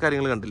ലൈറ്റ്സ്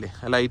കാര്യങ്ങൾ കണ്ടില്ലേ,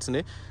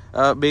 ലൈറ്റ്സിന്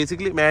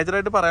ബേസിക്കലി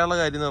മേജറായിട്ട് പറയാനുള്ള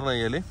കാര്യം എന്ന് പറഞ്ഞു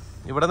കഴിഞ്ഞാൽ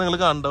ഇവിടെ നിങ്ങൾ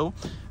കാണുണ്ടാവും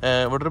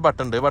ഇവിടെ ഒരു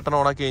ബട്ടൺ ഉണ്ട്. ബട്ടൺ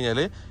ഓൺ ആക്കി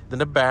കഴിഞ്ഞാൽ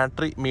ഇതിൻ്റെ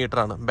ബാറ്ററി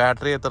മീറ്ററാണ്.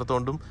 ബാറ്ററി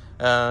എത്രത്തോണ്ടും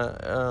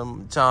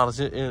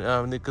ചാർജ്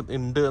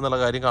ഉണ്ട് എന്നുള്ള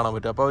കാര്യം കാണാൻ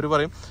പറ്റും. അപ്പോൾ അവർ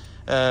പറയും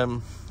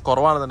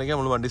കുറവാണെന്നുണ്ടെങ്കിൽ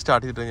നമ്മൾ വണ്ടി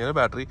സ്റ്റാർട്ട് ചെയ്തിട്ട് കഴിഞ്ഞാൽ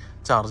ബാറ്ററി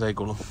ചാർജ്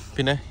ആയിക്കോളും.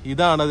 പിന്നെ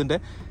ഇതാണ് അതിൻ്റെ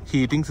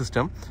ഹീറ്റിംഗ്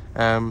സിസ്റ്റം.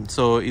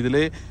 സോ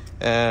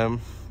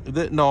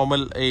ഇത്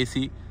നോർമൽ AC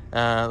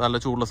നല്ല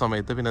ചൂടുള്ള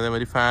സമയത്ത്, പിന്നെ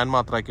അതേമാതിരി ഫാൻ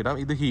മാത്രമാക്കി ഇടാം.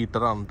 ഇത്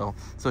ഹീറ്ററാണ് കേട്ടോ.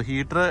 സോ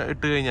ഹീറ്റർ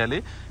ഇട്ട്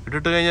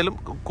കഴിഞ്ഞാലും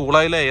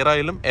കൂളായാലും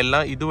എയറായാലും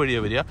എല്ലാം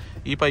ഇതുവഴിയാണ് വരിക.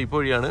 ഈ പൈപ്പ്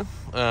വഴിയാണ്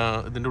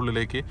ഇതിൻ്റെ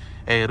ഉള്ളിലേക്ക്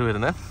എയർ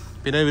വരുന്നത്.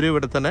 പിന്നെ ഇവർ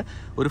ഇവിടെ തന്നെ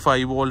ഒരു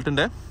 5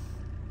 വോൾട്ടിൻ്റെ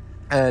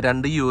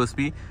 2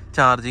 USB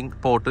ചാർജിങ്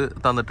പോർട്ട്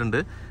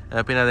തന്നിട്ടുണ്ട്.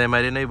 പിന്നെ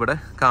അതേമാതിരി തന്നെ ഇവിടെ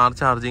കാർ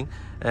ചാർജിങ്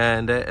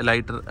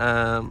ലൈറ്റർ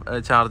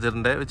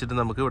ചാർജറിൻ്റെ വെച്ചിട്ട്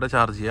നമുക്ക് ഇവിടെ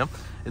ചാർജ് ചെയ്യാം.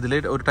 ഇതിൽ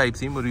ഒരു ടൈപ്പ്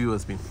സിയും ഒരു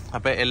USB.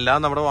 അപ്പോൾ എല്ലാം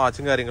നമ്മുടെ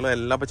വാച്ചും കാര്യങ്ങളും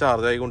എല്ലാം ഇപ്പോൾ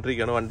ചാർജ്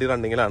ആയിക്കൊണ്ടിരിക്കുകയാണ്, വണ്ടി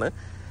റണ്ണിങ്ങിലാണ്.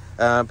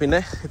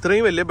 പിന്നെ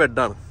ഇത്രയും വലിയ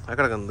ബെഡാണ്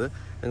കിടക്കുന്നത്.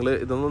 നിങ്ങൾ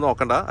ഇതൊന്നും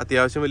നോക്കണ്ട,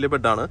 അത്യാവശ്യം വലിയ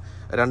ബെഡാണ്.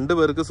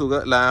 2 പേർക്ക്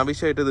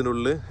ലാവിഷായിട്ട്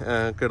ഇതിനുള്ളിൽ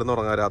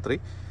കിടന്നുറങ്ങാം രാത്രി.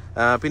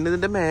 പിന്നെ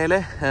ഇതിൻ്റെ മേലെ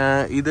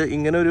ഇത്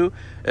ഇങ്ങനെ ഒരു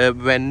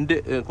വെൻറ്റ്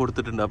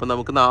കൊടുത്തിട്ടുണ്ട്. അപ്പം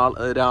നമുക്ക്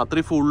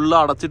രാത്രി ഫുള്ള്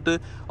അടച്ചിട്ട്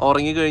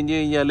ഉറങ്ങി കഴിഞ്ഞ്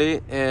കഴിഞ്ഞാൽ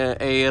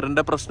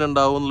എയറിൻ്റെ പ്രശ്നം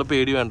ഉണ്ടാവും എന്നുള്ള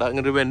പേടി വേണ്ട.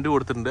 ഇങ്ങനെ ഒരു വെൻറ്റ്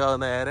കൊടുത്തിട്ടുണ്ട്. അത്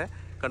നേരെ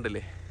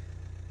കണ്ടില്ലേ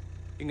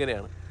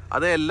ഇങ്ങനെയാണ്.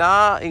 അത് എല്ലാ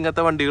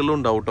ഇങ്ങനത്തെ വണ്ടികളിലും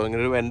ഉണ്ടാവും കേട്ടോ,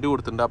 ഇങ്ങനെ ഒരു വെൻറ്റ്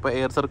കൊടുത്തിട്ടുണ്ട്. അപ്പോൾ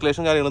എയർ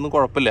സർക്കുലേഷൻ കാര്യങ്ങളൊന്നും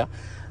കുഴപ്പമില്ല.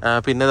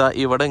 പിന്നെ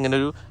ഇവിടെ ഇങ്ങനെ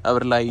ഒരു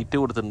അവർ ലൈറ്റ്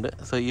കൊടുത്തിട്ടുണ്ട്.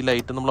 സോ ഈ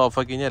ലൈറ്റ് നമ്മൾ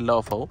ഓഫാക്കി കഴിഞ്ഞാൽ എല്ലാം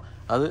ഓഫാവും.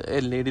 അത്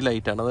LED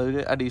ലൈറ്റാണ്,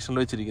 അതൊരു അഡീഷണൽ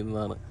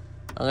വെച്ചിരിക്കുന്നതാണ്.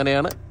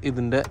 അങ്ങനെയാണ്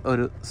ഇതിൻ്റെ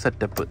ഒരു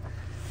സെറ്റപ്പ്.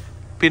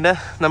 പിന്നെ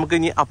നമുക്ക്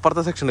ഇനി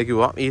അപ്പുറത്തെ സെക്ഷനിലേക്ക്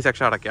പോവാം. ഈ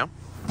സെക്ഷൻ അടയ്ക്കാം.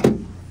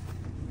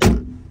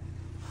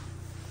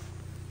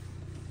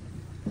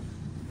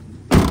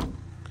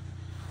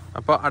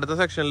 അപ്പോൾ അടുത്ത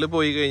സെക്ഷനിൽ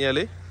പോയി കഴിഞ്ഞാൽ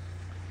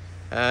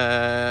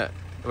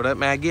ഇവിടെ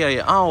മാഗി ആയി.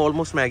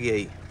 ഓൾമോസ്റ്റ് മാഗി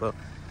ആയി. അപ്പോൾ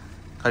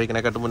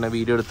കഴിക്കണേക്കാട്ട് മുന്നേ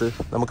വീഡിയോ എടുത്ത്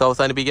നമുക്ക്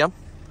അവസാനിപ്പിക്കാം.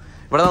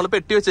 ഇവിടെ നമ്മൾ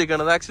പെട്ടി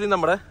വെച്ചേക്കാണ്. അത് ആക്ച്വലി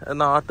നമ്മുടെ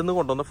നാട്ടിൽ നിന്ന്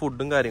കൊണ്ടുവന്ന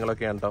ഫുഡും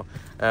കാര്യങ്ങളൊക്കെയാണ് കേട്ടോ.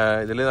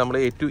 ഇതിൽ നമ്മൾ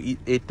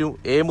ഏറ്റവും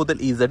A മുതൽ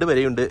Z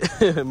വരെയുണ്ട്.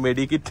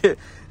 മെഡിക്കിറ്റ്,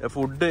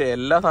 ഫുഡ്,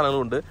 എല്ലാ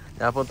സാധനങ്ങളും ഉണ്ട്.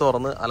 ഞാൻ അപ്പോൾ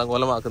തുറന്ന്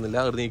അലങ്കോലമാക്കുന്നില്ല,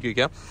 അങ്ങോട്ട് നീക്കി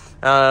വയ്ക്കാം.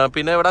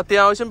 പിന്നെ ഇവിടെ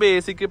അത്യാവശ്യം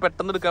ബേസിക്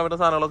പെട്ടെന്ന് എടുക്കാൻ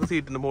പറ്റുന്ന സാധനങ്ങളൊക്കെ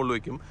സീറ്റിൻ്റെ മുകളിൽ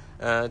വയ്ക്കും.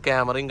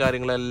 ക്യാമറയും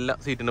കാര്യങ്ങളെല്ലാം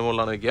സീറ്റിൻ്റെ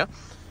മുകളിലാണ് വയ്ക്കുക.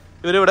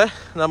 ഇവരിവിടെ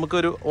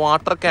നമുക്കൊരു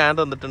വാട്ടർ ക്യാൻ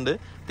തന്നിട്ടുണ്ട്.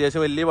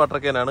 അത്യാവശ്യം വലിയ വാട്ടർ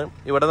ക്യാനാണ്.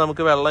 ഇവിടെ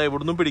നമുക്ക് വെള്ളം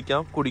എവിടുന്നും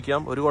പിടിക്കാം,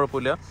 കുടിക്കാം, ഒരു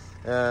കുഴപ്പമില്ല.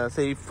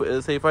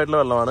 സേഫായിട്ടുള്ള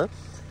വെള്ളമാണ്.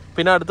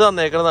 പിന്നെ അടുത്ത്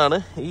തന്നേക്കുന്നതാണ്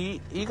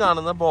ഈ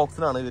കാണുന്ന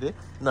ബോക്സിലാണ് ഇവർ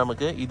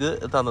നമുക്ക് ഇത്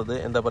തന്നത്.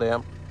 എന്താ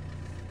പറയുക,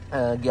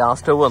 ഗ്യാസ്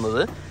സ്റ്റവ്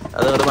വന്നത്.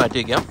 അത് അവിടെ മാറ്റി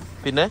വയ്ക്കാം.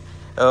 പിന്നെ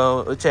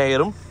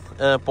ചെയറും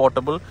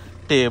പോർട്ടബിൾ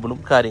ടേബിളും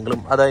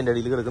കാര്യങ്ങളും അത് അതിൻ്റെ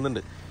അടിയിൽ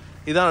കിടക്കുന്നുണ്ട്.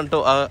 ഇതാണ്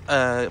കേട്ടോ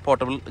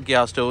പോർട്ടബിൾ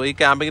ഗ്യാസ് സ്റ്റവ്. ഈ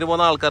ക്യാമ്പിങ്ങിന്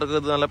പോകുന്ന ആൾക്കാർക്ക്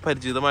ഇത് നല്ല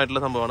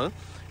പരിചിതമായിട്ടുള്ള സംഭവമാണ്.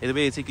 ഇത്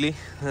ബേസിക്കലി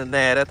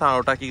നേരെ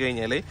താഴോട്ടാക്കി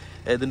കഴിഞ്ഞാൽ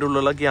ഇതിൻ്റെ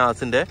ഉള്ളിലുള്ള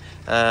ഗ്യാസിൻ്റെ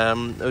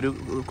ഒരു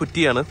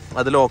കുറ്റിയാണ്,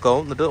 അത്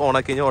ലോക്കാവും. എന്നിട്ട്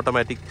ഓണാക്കി കഴിഞ്ഞാൽ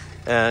ഓട്ടോമാറ്റിക്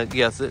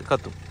ഗ്യാസ്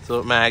കത്തും. So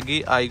Maggi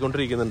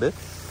ആയിക്കൊണ്ടിരിക്കുന്നുണ്ട്.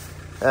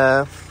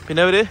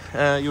 പിന്നെ അവർ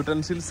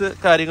യൂട്ടൻസിൽസ്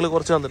കാര്യങ്ങൾ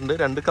കുറച്ച് തന്നിട്ടുണ്ട്.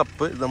 2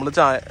 കപ്പ്, നമ്മൾ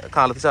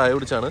കാലത്ത് ചായ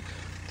കുടിച്ചാണ്.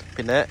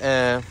 പിന്നെ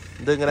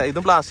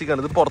ഇതും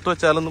പ്ലാസ്റ്റിക്കാണ്. ഇത് പുറത്ത്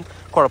വെച്ചാലൊന്നും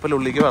കുഴപ്പമില്ല,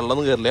 ഉള്ളിലേക്ക്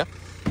വെള്ളമൊന്നും കയറില്ല.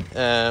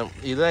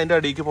 ഇത് അതിൻ്റെ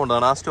അടിയിലേക്ക്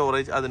പോകേണ്ടതാണ്. ആ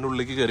സ്റ്റോറേജ് അതിൻ്റെ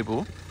ഉള്ളിലേക്ക് കയറി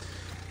പോവും.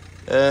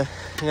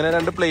 ഇങ്ങനെ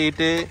 2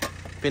 പ്ലേറ്റ്,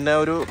 പിന്നെ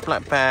ഒരു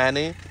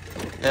പാന്,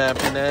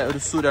 പിന്നെ ഒരു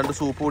 2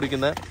 സൂപ്പ്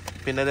കുടിക്കുന്ന,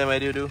 പിന്നെ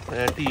അതേമാതിരി ഒരു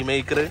ടീ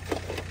മേക്കർ.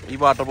 ഈ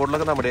വാട്ടർ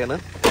ബോട്ടിലൊക്കെ നമ്മുടെയാണ്.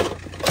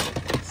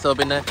 സോ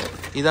പിന്നെ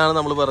ഇതാണ്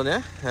നമ്മൾ പറഞ്ഞ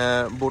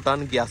ഭൂട്ടാൻ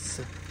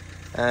ഗ്യാസ്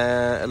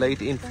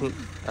ലൈറ്റ്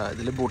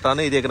ഇതിൽ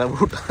ഭൂട്ടാൻ എഴുതിയേക്കണം.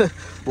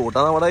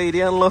 ഭൂട്ടാൻ നമ്മുടെ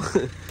ഏരിയ ആണല്ലോ.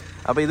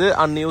 അപ്പോൾ ഇത്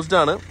അൺയൂസ്ഡ്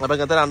ആണ്. അപ്പോൾ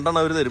ഇങ്ങനത്തെ 2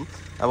 അവർ തരും.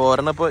 അപ്പോൾ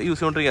ഒരെണ്ണം ഇപ്പോൾ യൂസ്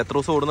ചെയ്തുകൊണ്ടിരിക്കുക. എത്ര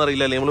ദിവസം ഓടുന്ന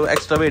അറിയില്ല, അല്ലെങ്കിൽ നമ്മൾ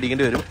എക്സ്ട്രാ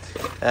മേടിക്കേണ്ടി വരും.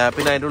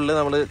 പിന്നെ അതിൻ്റെ ഉള്ളിൽ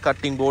നമ്മൾ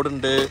കട്ടിംഗ് ബോർഡ്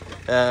ഉണ്ട്.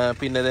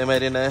 പിന്നെ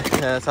അതേമാതിരി തന്നെ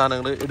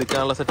സാധനങ്ങൾ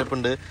എടുക്കാനുള്ള സെറ്റപ്പ്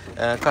ഉണ്ട്.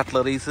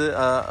 കട്ട്ലറീസ്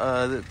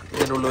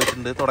ഇതിൻ്റെ ഉള്ളിൽ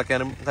വെച്ചിട്ടുണ്ട്,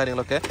 തുടയ്ക്കാനും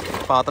കാര്യങ്ങളൊക്കെ.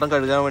 പാത്രം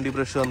കഴുകാൻ വേണ്ടി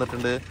ബ്രഷ്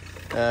വന്നിട്ടുണ്ട്.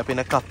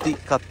 പിന്നെ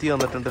കത്തി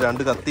വന്നിട്ടുണ്ട്,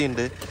 2 കത്തി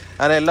ഉണ്ട്.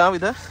 അങ്ങനെ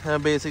എല്ലാവിധ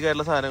ബേസിക്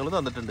ആയിട്ടുള്ള സാധനങ്ങൾ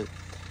തന്നിട്ടുണ്ട്.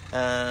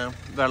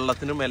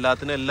 വെള്ളത്തിനും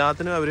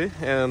എല്ലാത്തിനും അവർ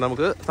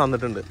നമുക്ക്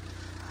തന്നിട്ടുണ്ട്.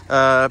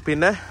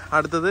 പിന്നെ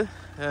അടുത്തത്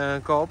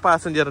കോ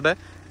പാസഞ്ചറുടെ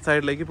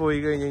സൈഡിലേക്ക് പോയി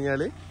കഴിഞ്ഞ്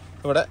കഴിഞ്ഞാൽ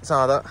ഇവിടെ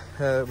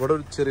ഇവിടെ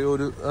ഒരു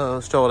ചെറിയൊരു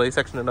സ്റ്റോറേജ്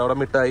സെക്ഷൻ ഉണ്ട്. അവിടെ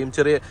മിഠായിയും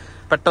ചെറിയ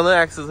പെട്ടെന്ന്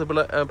ആക്സസിബിൾ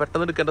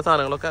പെട്ടെന്ന് എടുക്കേണ്ട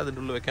സാധനങ്ങളൊക്കെ അതിൻ്റെ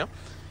ഉള്ളിൽ വെക്കാം.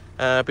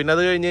 പിന്നെ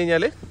അത് കഴിഞ്ഞ്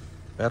കഴിഞ്ഞാൽ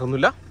വേറെ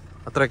ഒന്നുമില്ല,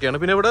 അത്രയൊക്കെയാണ്.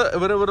 പിന്നെ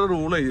ഇവർ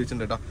റൂൾ എഴുതി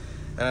വെച്ചിട്ടുണ്ട് കേട്ടോ.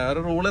 ഒരു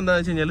റൂൾ എന്താണെന്ന്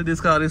വെച്ച് കഴിഞ്ഞാൽ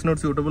this car is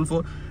not suitable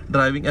for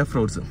driving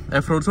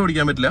F roads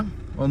ഓടിക്കാൻ പറ്റില്ല.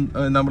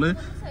 നമ്മൾ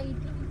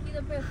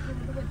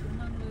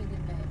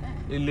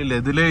ഇല്ലില്ല,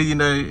 ഇതിൽ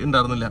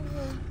ഉണ്ടായിരുന്നില്ല.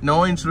 No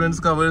insurance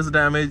covers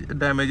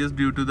damages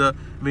due to the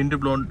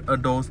wind-blown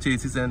doors,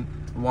 chases and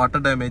water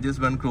damages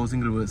when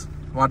crossing rivers.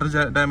 Water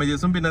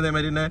ഡാമേജസും പിന്നെ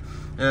അതേമാതിരി തന്നെ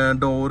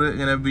ഡോറ്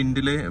ഇങ്ങനെ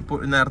വിൻഡിൽ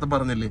നേരത്തെ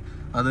പറഞ്ഞില്ലേ,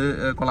 അത്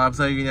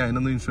കൊളാപ്സ് ആയി കഴിഞ്ഞാൽ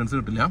അതിനൊന്നും ഇൻഷുറൻസ്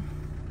കിട്ടില്ല.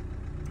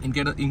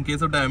 In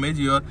case of damage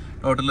you are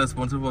total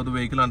responsible for the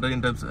vehicle under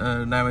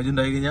damage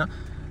ഉണ്ടായി കഴിഞ്ഞാൽ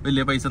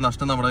വലിയ പൈസ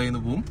നഷ്ടം നമ്മുടെ കയ്യിൽ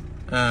നിന്ന് പോകും.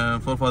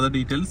 ഫോർ ഫർദർ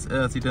ഡീറ്റെയിൽസ്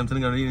സി ടേംസിന്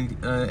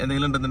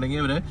എന്തെങ്കിലും ഉണ്ടെന്നുണ്ടെങ്കിൽ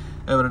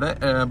അവരുടെ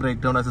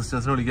ബ്രേക്ക് ഡൗൺ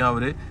അസിസ്റ്റൻസിന് വിളിക്കാൻ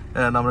അവർ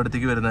നമ്മുടെ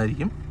അടുത്തേക്ക്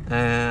വരുന്നതായിരിക്കും.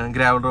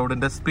 ഗ്രാവൽ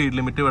റോഡിൻ്റെ സ്പീഡ്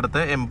ലിമിറ്റ്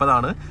ഇവിടുത്തെ 80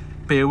 ആണ്.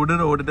 പേവ്ഡ്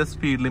റോഡിൻ്റെ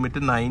സ്പീഡ് ലിമിറ്റ്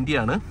 90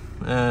 ആണ്.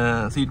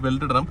 സീറ്റ്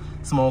ബെൽറ്റ് ഇടണം.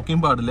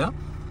 സ്മോക്കിംഗ് പാടില്ല.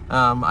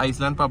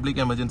 ഐസ്ലാൻഡ്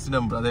പബ്ലിക് എമർജൻസി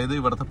നമ്പർ, അതായത്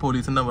ഇവിടുത്തെ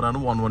പോലീസിൻ്റെ നമ്പറാണ്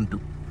 112.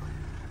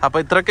 അപ്പോൾ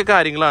ഇത്രയൊക്കെ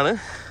കാര്യങ്ങളാണ്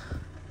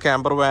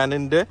ക്യാമ്പർ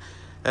വാനിൻ്റെ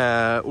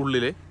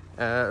ഉള്ളിൽ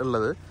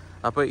ഉള്ളത്.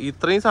 അപ്പോൾ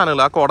ഇത്രയും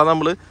സാധനങ്ങൾ, ആ കുട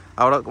നമ്മൾ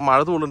അവിടെ മഴ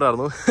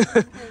തൂളുണ്ടായിരുന്നു.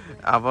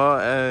 അപ്പോൾ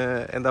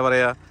എന്താ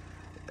പറയുക,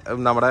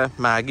 നമ്മുടെ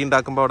മാഗി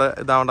ഉണ്ടാക്കുമ്പോൾ അവിടെ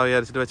ഇതാവണ്ട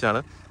വിചാരിച്ചിട്ട് വെച്ചാണ്.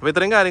 അപ്പോൾ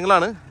ഇത്രയും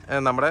കാര്യങ്ങളാണ്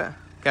നമ്മുടെ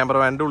ക്യാമ്പർ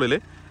വാനിൻ്റെ ഉള്ളിൽ.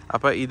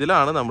 അപ്പോൾ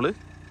ഇതിലാണ് നമ്മൾ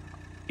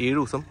 7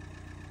 ദിവസം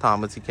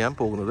താമസിക്കാൻ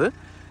പോകുന്നത്.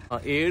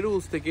 7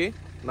 ദിവസത്തേക്ക്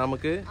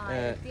നമുക്ക്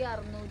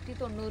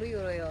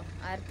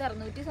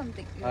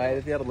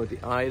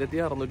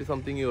 1600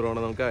 സംതിങ് യൂറോ ആണ്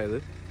നമുക്ക് ആയത്.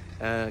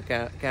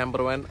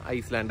 ക്യാമ്പർവാൻ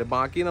ഐസ്ലാൻഡ്.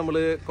 ബാക്കി നമ്മൾ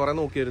കുറെ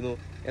നോക്കിയായിരുന്നു.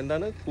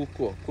 എന്താണ്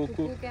കുക്കു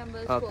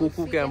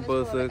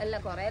ക്യാമ്പേഴ്സ്,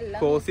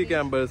 കോസി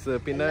ക്യാമ്പേഴ്സ്,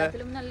 പിന്നെ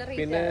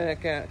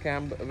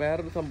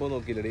വേറൊരു സംഭവം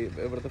നോക്കിയില്ലേ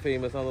ഇവിടുത്തെ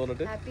ഫേമസ് ആണെന്ന്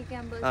പറഞ്ഞിട്ട്,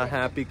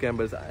 ഹാപ്പി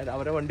ക്യാമ്പേഴ്സ്.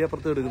 അവരെ വണ്ടി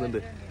അപ്പുറത്ത് എടുക്കുന്നുണ്ട്.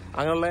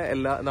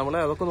 അങ്ങനെയുള്ള നമ്മളെ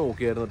അതൊക്കെ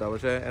നോക്കിയായിരുന്നു കേട്ടോ.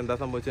 പക്ഷെ എന്താ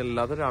സംഭവിച്ചാൽ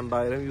എല്ലാത്തും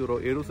 2000 യൂറോ,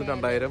 7 ദിവസം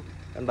 2000,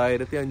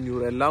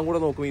 2500 എല്ലാം കൂടെ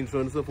നോക്കുമ്പോൾ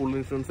ഇൻഷുറൻസ്, ഫുൾ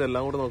ഇൻഷുറൻസ്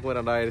എല്ലാം കൂടെ നോക്കുമ്പോൾ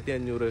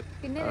 2500.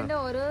 പിന്നെ ഇതിന്റെ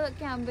ഓരോ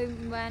ക്യാമ്പിംഗ്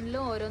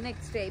വാനിലും ഓരോന്ന്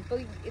എക്സ്ട്രാ. ഇപ്പൊ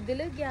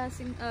ഇതില്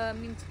ഗ്യാസിംഗ്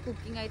മീൻസ്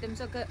കുക്കിംഗ്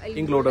ഐറ്റംസ് ഒക്കെ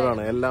ഇൻക്ലൂഡഡ്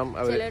ആണ്. എല്ലാം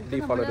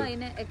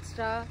അതിന്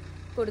എക്സ്ട്രാ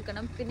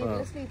കൊടുക്കണം. പിന്നെ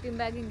ഇതിൽ സ്ലീപ്പിംഗ്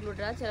ബാഗ്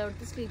ഇൻക്ലൂഡഡ് ആണ്.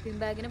 ചിലവർക്ക് സ്ലീപ്പിംഗ്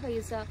ബാഗിന്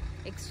പൈസ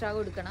എക്സ്ട്രാ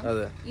കൊടുക്കണം.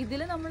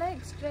 ഇതില് നമ്മള്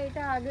എക്സ്ട്രാ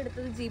ആയിട്ട് ആകെ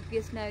എടുത്തത്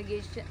GPS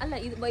നാവിഗേഷൻ അല്ല,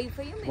 ഇത്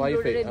വൈഫൈയും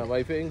ഇൻക്ലൂഡ്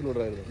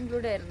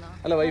ആയിരുന്നു.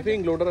 അല്ല, വൈഫൈ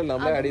ഇൻക്ലൂഡഡ് അല്ല,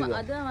 നമ്മൾ ആഡ് ചെയ്തത്.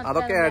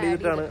 അതൊക്കെ ആഡ്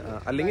ചെയ്തിട്ടാണ്.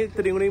 അല്ലെങ്കിൽ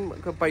ഇത്രയും കൂടി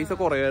പൈസ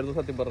കുറയായിരുന്നു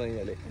സത്യം പറഞ്ഞു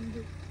കഴിഞ്ഞാല്.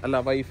 അല്ല,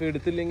 വൈഫൈ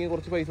എടുത്തില്ലെങ്കിൽ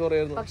കുറച്ച് പൈസ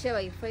കുറയായിരുന്നു. പക്ഷെ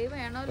വൈഫൈ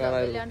വേണമല്ലോ.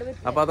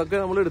 അപ്പൊ അതൊക്കെ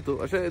നമ്മൾ എടുത്തു.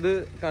 പക്ഷെ ഇത്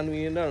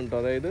കൺവീനിയന്റ് ആണ് കേട്ടോ.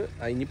 അതായത്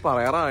ഇനി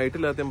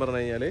പറയാറായിട്ടില്ല സത്യം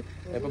പറഞ്ഞു കഴിഞ്ഞാല്.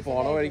 ഇപ്പൊ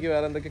പോണ വഴിക്ക്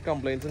വേറെ എന്തൊക്കെ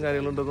കംപ്ലൈന്റ്സും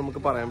കാര്യങ്ങളുണ്ടെന്ന്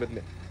നമുക്ക് പറയാൻ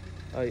പറ്റില്ല.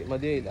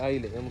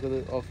 ആയില്ലേ, നമുക്കത്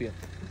ഓഫ് ചെയ്യാം.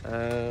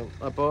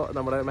 അപ്പോൾ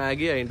നമ്മുടെ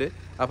മാഗി ആയിട്ട്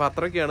അപ്പോൾ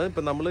അത്രയൊക്കെയാണ്.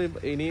 ഇപ്പം നമ്മൾ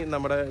ഇനി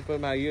നമ്മുടെ ഇപ്പോൾ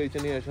മാഗി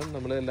കഴിച്ചതിന് ശേഷം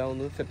നമ്മൾ എല്ലാം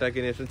ഒന്ന്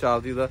സെറ്റാക്കിയതിന് ശേഷം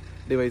ചാർജ് ചെയ്ത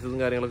ഡിവൈസസും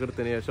കാര്യങ്ങളൊക്കെ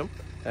എടുത്തതിന് ശേഷം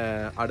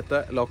അടുത്ത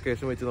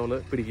ലൊക്കേഷൻ വെച്ച് നമ്മൾ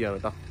പിടിക്കുകയാണ്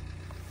കേട്ടോ.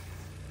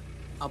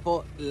 അപ്പോൾ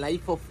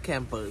life of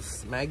campers,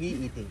 Maggi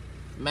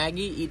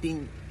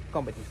eating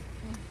competition.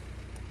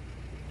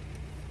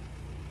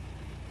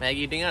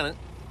 Maggi eating ആണ്.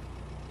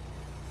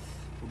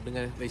 ഫുഡ്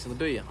ഇങ്ങനെ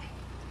വിശന്നിട്ട് വയ്യ.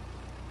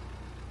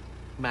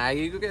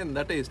 മാഗിക്കൊക്കെ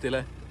എന്താ ടേസ്റ്റ്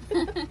അല്ലേ,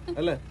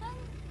 അല്ലേ?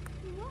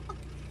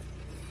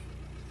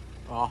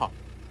 ആഹാ,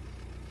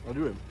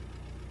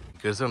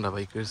 ബൈക്കേഴ്സ് ഉണ്ടോ?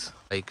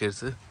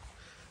 ബൈക്കേഴ്സ്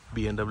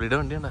BMW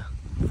വണ്ടിയുണ്ടാ,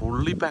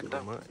 ഫുള്ളി പാക്ഡ്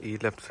ആണ്. ഈ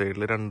ലെഫ്റ്റ്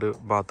സൈഡിൽ 2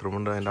 ബാത്റൂം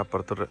ഉണ്ട്. അതിൻ്റെ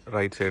അപ്പുറത്ത്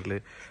റൈറ്റ് സൈഡിൽ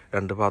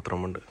 2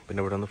 ബാത്റൂം ഉണ്ട്. പിന്നെ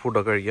ഇവിടെ നിന്ന്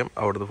ഫുഡൊക്കെ കഴിക്കാം.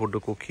 അവിടുന്ന് ഫുഡ്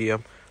കുക്ക്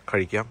ചെയ്യാം,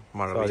 കഴിക്കാം.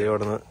 മഴ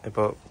അവിടെ നിന്ന്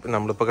ഇപ്പോൾ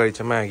നമ്മളിപ്പോൾ കഴിച്ച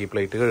മാഗി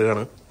പ്ലേറ്റ്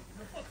കഴുകാണ്.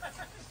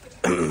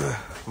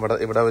 ഇവിടെ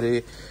അവർ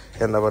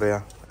എന്താ പറയുക,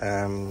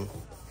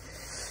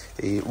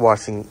 ഈ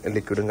വാഷിംഗ്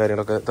ലിക്വിഡും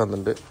കാര്യങ്ങളൊക്കെ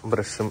തന്നിട്ടുണ്ട്.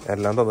 ബ്രഷും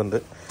എല്ലാം തന്നിട്ടുണ്ട്.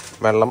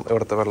 വെള്ളം,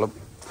 ഇവിടുത്തെ വെള്ളം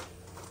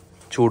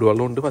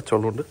ചൂടുവെള്ളമുണ്ട്,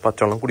 പച്ചവെള്ളമുണ്ട്.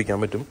 പച്ചവെള്ളം കുടിക്കാൻ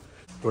പറ്റും.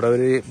 ഇവിടെ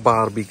ഒരു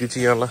ബാർബിക്യൂ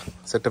ചെയ്യാനുള്ള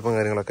സെറ്റപ്പും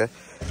കാര്യങ്ങളൊക്കെ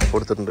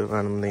കൊടുത്തിട്ടുണ്ട്.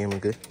 വേണമെന്നുണ്ടെങ്കിൽ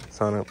നമുക്ക്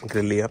സാധനം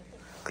ഗ്രില്ല് ചെയ്യാം.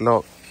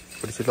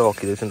 പിടിച്ച് ലോക്ക്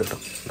ചെയ്ത് വെച്ചിട്ടുണ്ട് കേട്ടോ.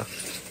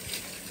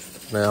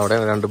 അവിടെ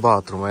 2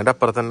 ബാത്റൂം. അതിൻ്റെ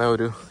അപ്പുറത്ത് തന്നെ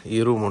ഈ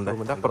റൂമുണ്ട്.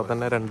 അതിൻ്റെ അപ്പുറത്ത്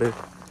തന്നെ 2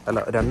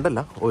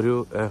 ഒരു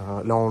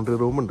ലോണ്ടറി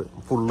റൂമുണ്ട്.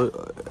 ഫുള്ള്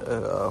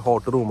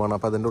ഹോട്ട് റൂമാണ്.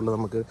 അപ്പോൾ അതിൻ്റെ ഉള്ളിൽ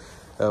നമുക്ക്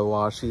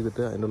വാഷ്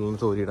ചെയ്തിട്ട് അതിൻ്റെ ഉള്ളിൽ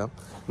നിന്ന് തോരിയിടാം.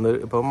 ഇന്ന്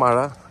ഇപ്പോൾ മഴ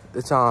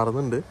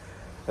ചാറുന്നുണ്ട്,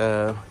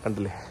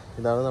 കണ്ടില്ലേ?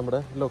 ഇതാണ് നമ്മുടെ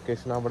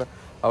ലൊക്കേഷൻ.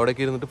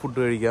 അവിടേക്ക് ഇരുന്നിട്ട് ഫുഡ്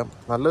കഴിക്കാം.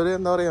 നല്ലൊരു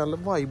എന്താ പറയുക, നല്ല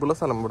വൈബുള്ള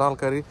സ്ഥലം. ഇവിടെ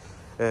ആൾക്കാർ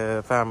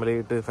family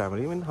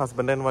mean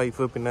husband and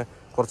wife, പിന്നെ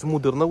കുറച്ച്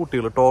മുതിർന്ന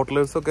കുട്ടികൾ,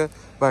 ടോട്ടലേഴ്സൊക്കെ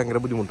ഭയങ്കര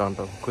ബുദ്ധിമുട്ടാണ്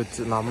കേട്ടോ.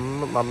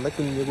 നന്ന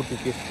കുഞ്ഞു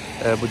കുട്ടിക്ക്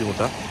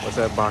ബുദ്ധിമുട്ടാണ്.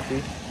 പക്ഷേ ബാക്കി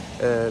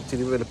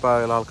ഇച്ചിരി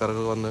വലുപ്പമുള്ള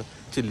ആൾക്കാർക്ക് വന്ന്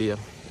ചില്ല് ചെയ്യാം.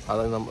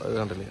 അത്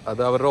കണ്ടില്ലേ, അത്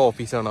അവരുടെ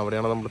ഓഫീസാണ്.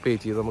 അവിടെയാണ് നമ്മൾ പേ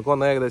ചെയ്തത്. നമുക്ക്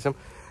വന്ന ഏകദേശം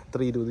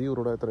 20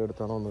 യൂറോയുടെ എത്ര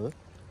അടുത്താണ് വന്നത്.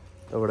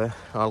 ഇവിടെ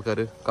ആൾക്കാർ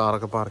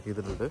കാറൊക്കെ പാർക്ക്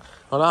ചെയ്തിട്ടുണ്ട്.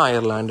 അവിടെ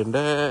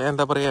അയർലാൻഡിൻ്റെ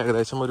എന്താ പറയുക,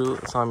 ഏകദേശം ഒരു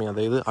സാമ്യം.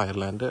 അതായത്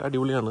അയർലാൻഡ്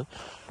അടിപൊളിയാണ്.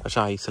 പക്ഷേ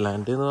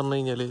ഐസ്ലാൻഡ് എന്ന് പറഞ്ഞു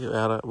കഴിഞ്ഞാൽ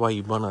വേറെ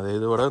വൈബാണ്.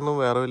 അതായത് ഇവിടെ ഒന്നും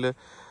വേറെ വലിയ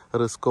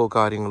റിസ്ക്കോ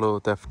കാര്യങ്ങളോ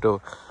തെഫ്റ്റോ,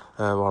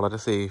 വളരെ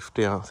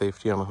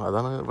സേഫ്റ്റിയാണ്.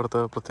 അതാണ്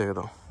ഇവിടുത്തെ പ്രത്യേകത.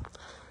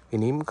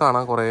 ഇനിയും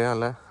കാണാൻ കുറേ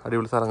നല്ല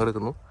അടിപൊളി സ്ഥലങ്ങൾ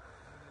എടുക്കുന്നു.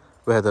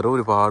 വെതർ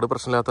ഒരുപാട്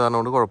പ്രശ്നമില്ലാത്ത കാരണം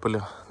കൊണ്ട് കുഴപ്പമില്ല.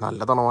 നല്ല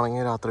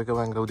തണവാണെങ്കിൽ രാത്രിയൊക്കെ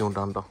ഭയങ്കര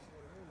ബുദ്ധിമുട്ടാണ് കേട്ടോ.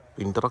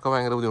 വിൻ്ററൊക്കെ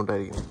ഭയങ്കര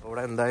ബുദ്ധിമുട്ടായിരിക്കും.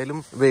 ഇവിടെ എന്തായാലും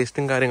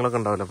വേസ്റ്റും കാര്യങ്ങളൊക്കെ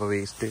ഉണ്ടാവില്ല. അപ്പോൾ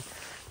വേസ്റ്റ്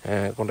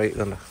കൊണ്ടുപോയി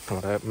ഇതുണ്ട്,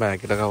 നമ്മുടെ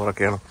മാഗിയുടെ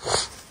കവറൊക്കെയാണ്.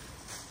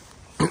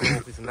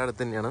 ഓഫീസിൻ്റെ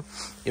അടുത്ത് തന്നെയാണ്.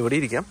 ഇവിടെ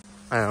ഇരിക്കാം.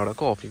 അവിടെ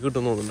കോഫി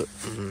കിട്ടുമെന്ന് തോന്നുന്നുണ്ട്.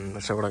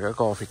 പക്ഷെ ഇവിടെയൊക്കെ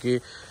കോഫിക്ക്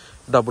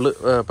ഡബിൾ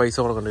പൈസ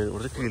കൊടുക്കേണ്ടി വരും.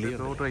 ഇവിടെ കിളി,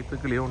 ടൈപ്പ്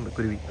കിളിയുണ്ട്,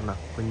 കുരുവി എന്നാ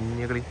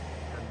കുഞ്ഞ കിളി.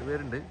 2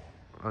 പേരുണ്ട്.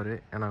 അവർ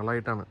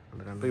ഇണകളായിട്ടാണ്.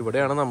 അപ്പോൾ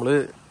ഇവിടെയാണ് നമ്മൾ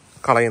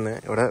കളയുന്നത്.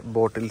 ഇവിടെ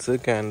bottles,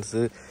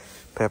 cans,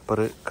 paper,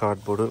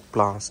 cardboard,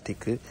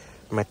 plastic,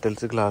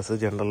 metals, glass,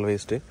 general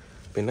waste,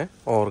 പിന്നെ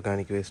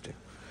ഓർഗാനിക് വേസ്റ്റ്.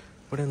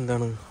 ഇവിടെ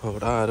എന്താണ്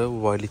അവിടെ ആരോ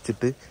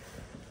വലിച്ചിട്ട്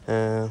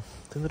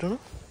എന്നിട്ടാണ്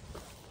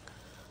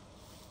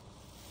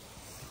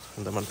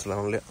എന്താ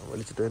മനസ്സിലാവണില്ല.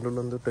 വലിച്ചിട്ട് അതിൻ്റെ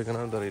ഉള്ളിൽ എന്ത് ഇട്ടേക്കണം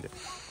എന്താ അറിയില്ല.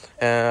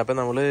 അപ്പം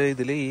നമ്മൾ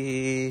ഇതിൽ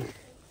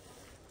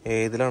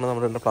ഇതിലാണ്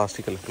നമ്മുടെ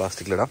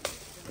പ്ലാസ്റ്റിക്കിലിടാം.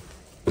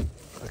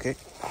 ഓക്കെ.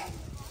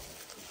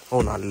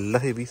 നല്ല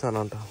ഹെവി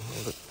സാധനം കേട്ടോ.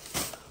 അത്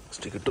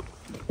പ്ലാസ്റ്റിക് കിട്ടും.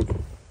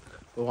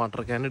 അപ്പോൾ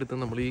വാട്ടർ ക്യാൻ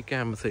എടുത്ത് നമ്മൾ ഈ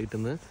ക്യാമ്പ് സൈറ്റിൽ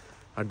നിന്ന്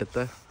അടുത്ത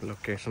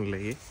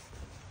ലൊക്കേഷനിലേക്ക്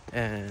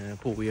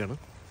പോവുകയാണ്.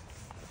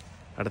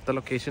 അടുത്ത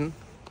ലൊക്കേഷൻ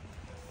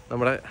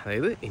നമ്മുടെ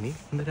അതായത്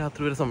ഇന്ന്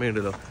രാത്രി വരെ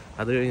സമയമുണ്ടല്ലോ,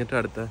 അത് കഴിഞ്ഞിട്ട്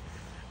അടുത്ത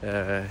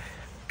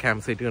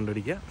ക്യാമ്പ് സൈറ്റ്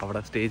കണ്ടുപിടിക്കുക,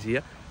 അവിടെ സ്റ്റേ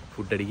ചെയ്യുക,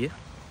 ഫുഡ് അടിക്കുക,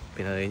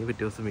 പിന്നെ അത് കഴിഞ്ഞ്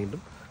പിറ്റേ ദിവസം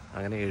വീണ്ടും,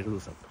 അങ്ങനെ 7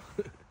 ദിവസം.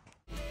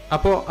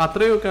 അപ്പോൾ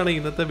അത്രയൊക്കെയാണ്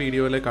ഇന്നത്തെ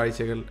വീഡിയോയിലെ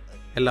കാഴ്ചകൾ.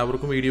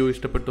 എല്ലാവർക്കും വീഡിയോ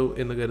ഇഷ്ടപ്പെട്ടു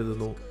എന്ന്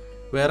കരുതുന്നു.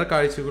 വേറെ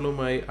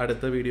കാഴ്ചകളുമായി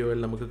അടുത്ത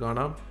വീഡിയോയിൽ നമുക്ക്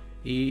കാണാം.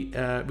 ഈ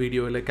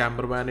വീഡിയോയിലെ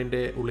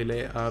ക്യാമ്പർവാനിൻ്റെ ഉള്ളിലെ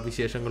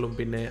വിശേഷങ്ങളും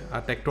പിന്നെ ആ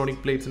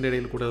ടെക്ടോണിക് പ്ലേറ്റ്സിൻ്റെ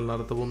ഇടയിൽ കൂടുതൽ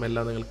നടത്തവും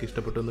എല്ലാം നിങ്ങൾക്ക്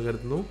ഇഷ്ടപ്പെട്ടു എന്ന്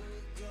കരുതുന്നു.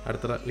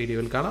 അടുത്ത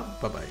വീഡിയോയിൽ കാണാം.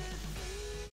 ബൈ.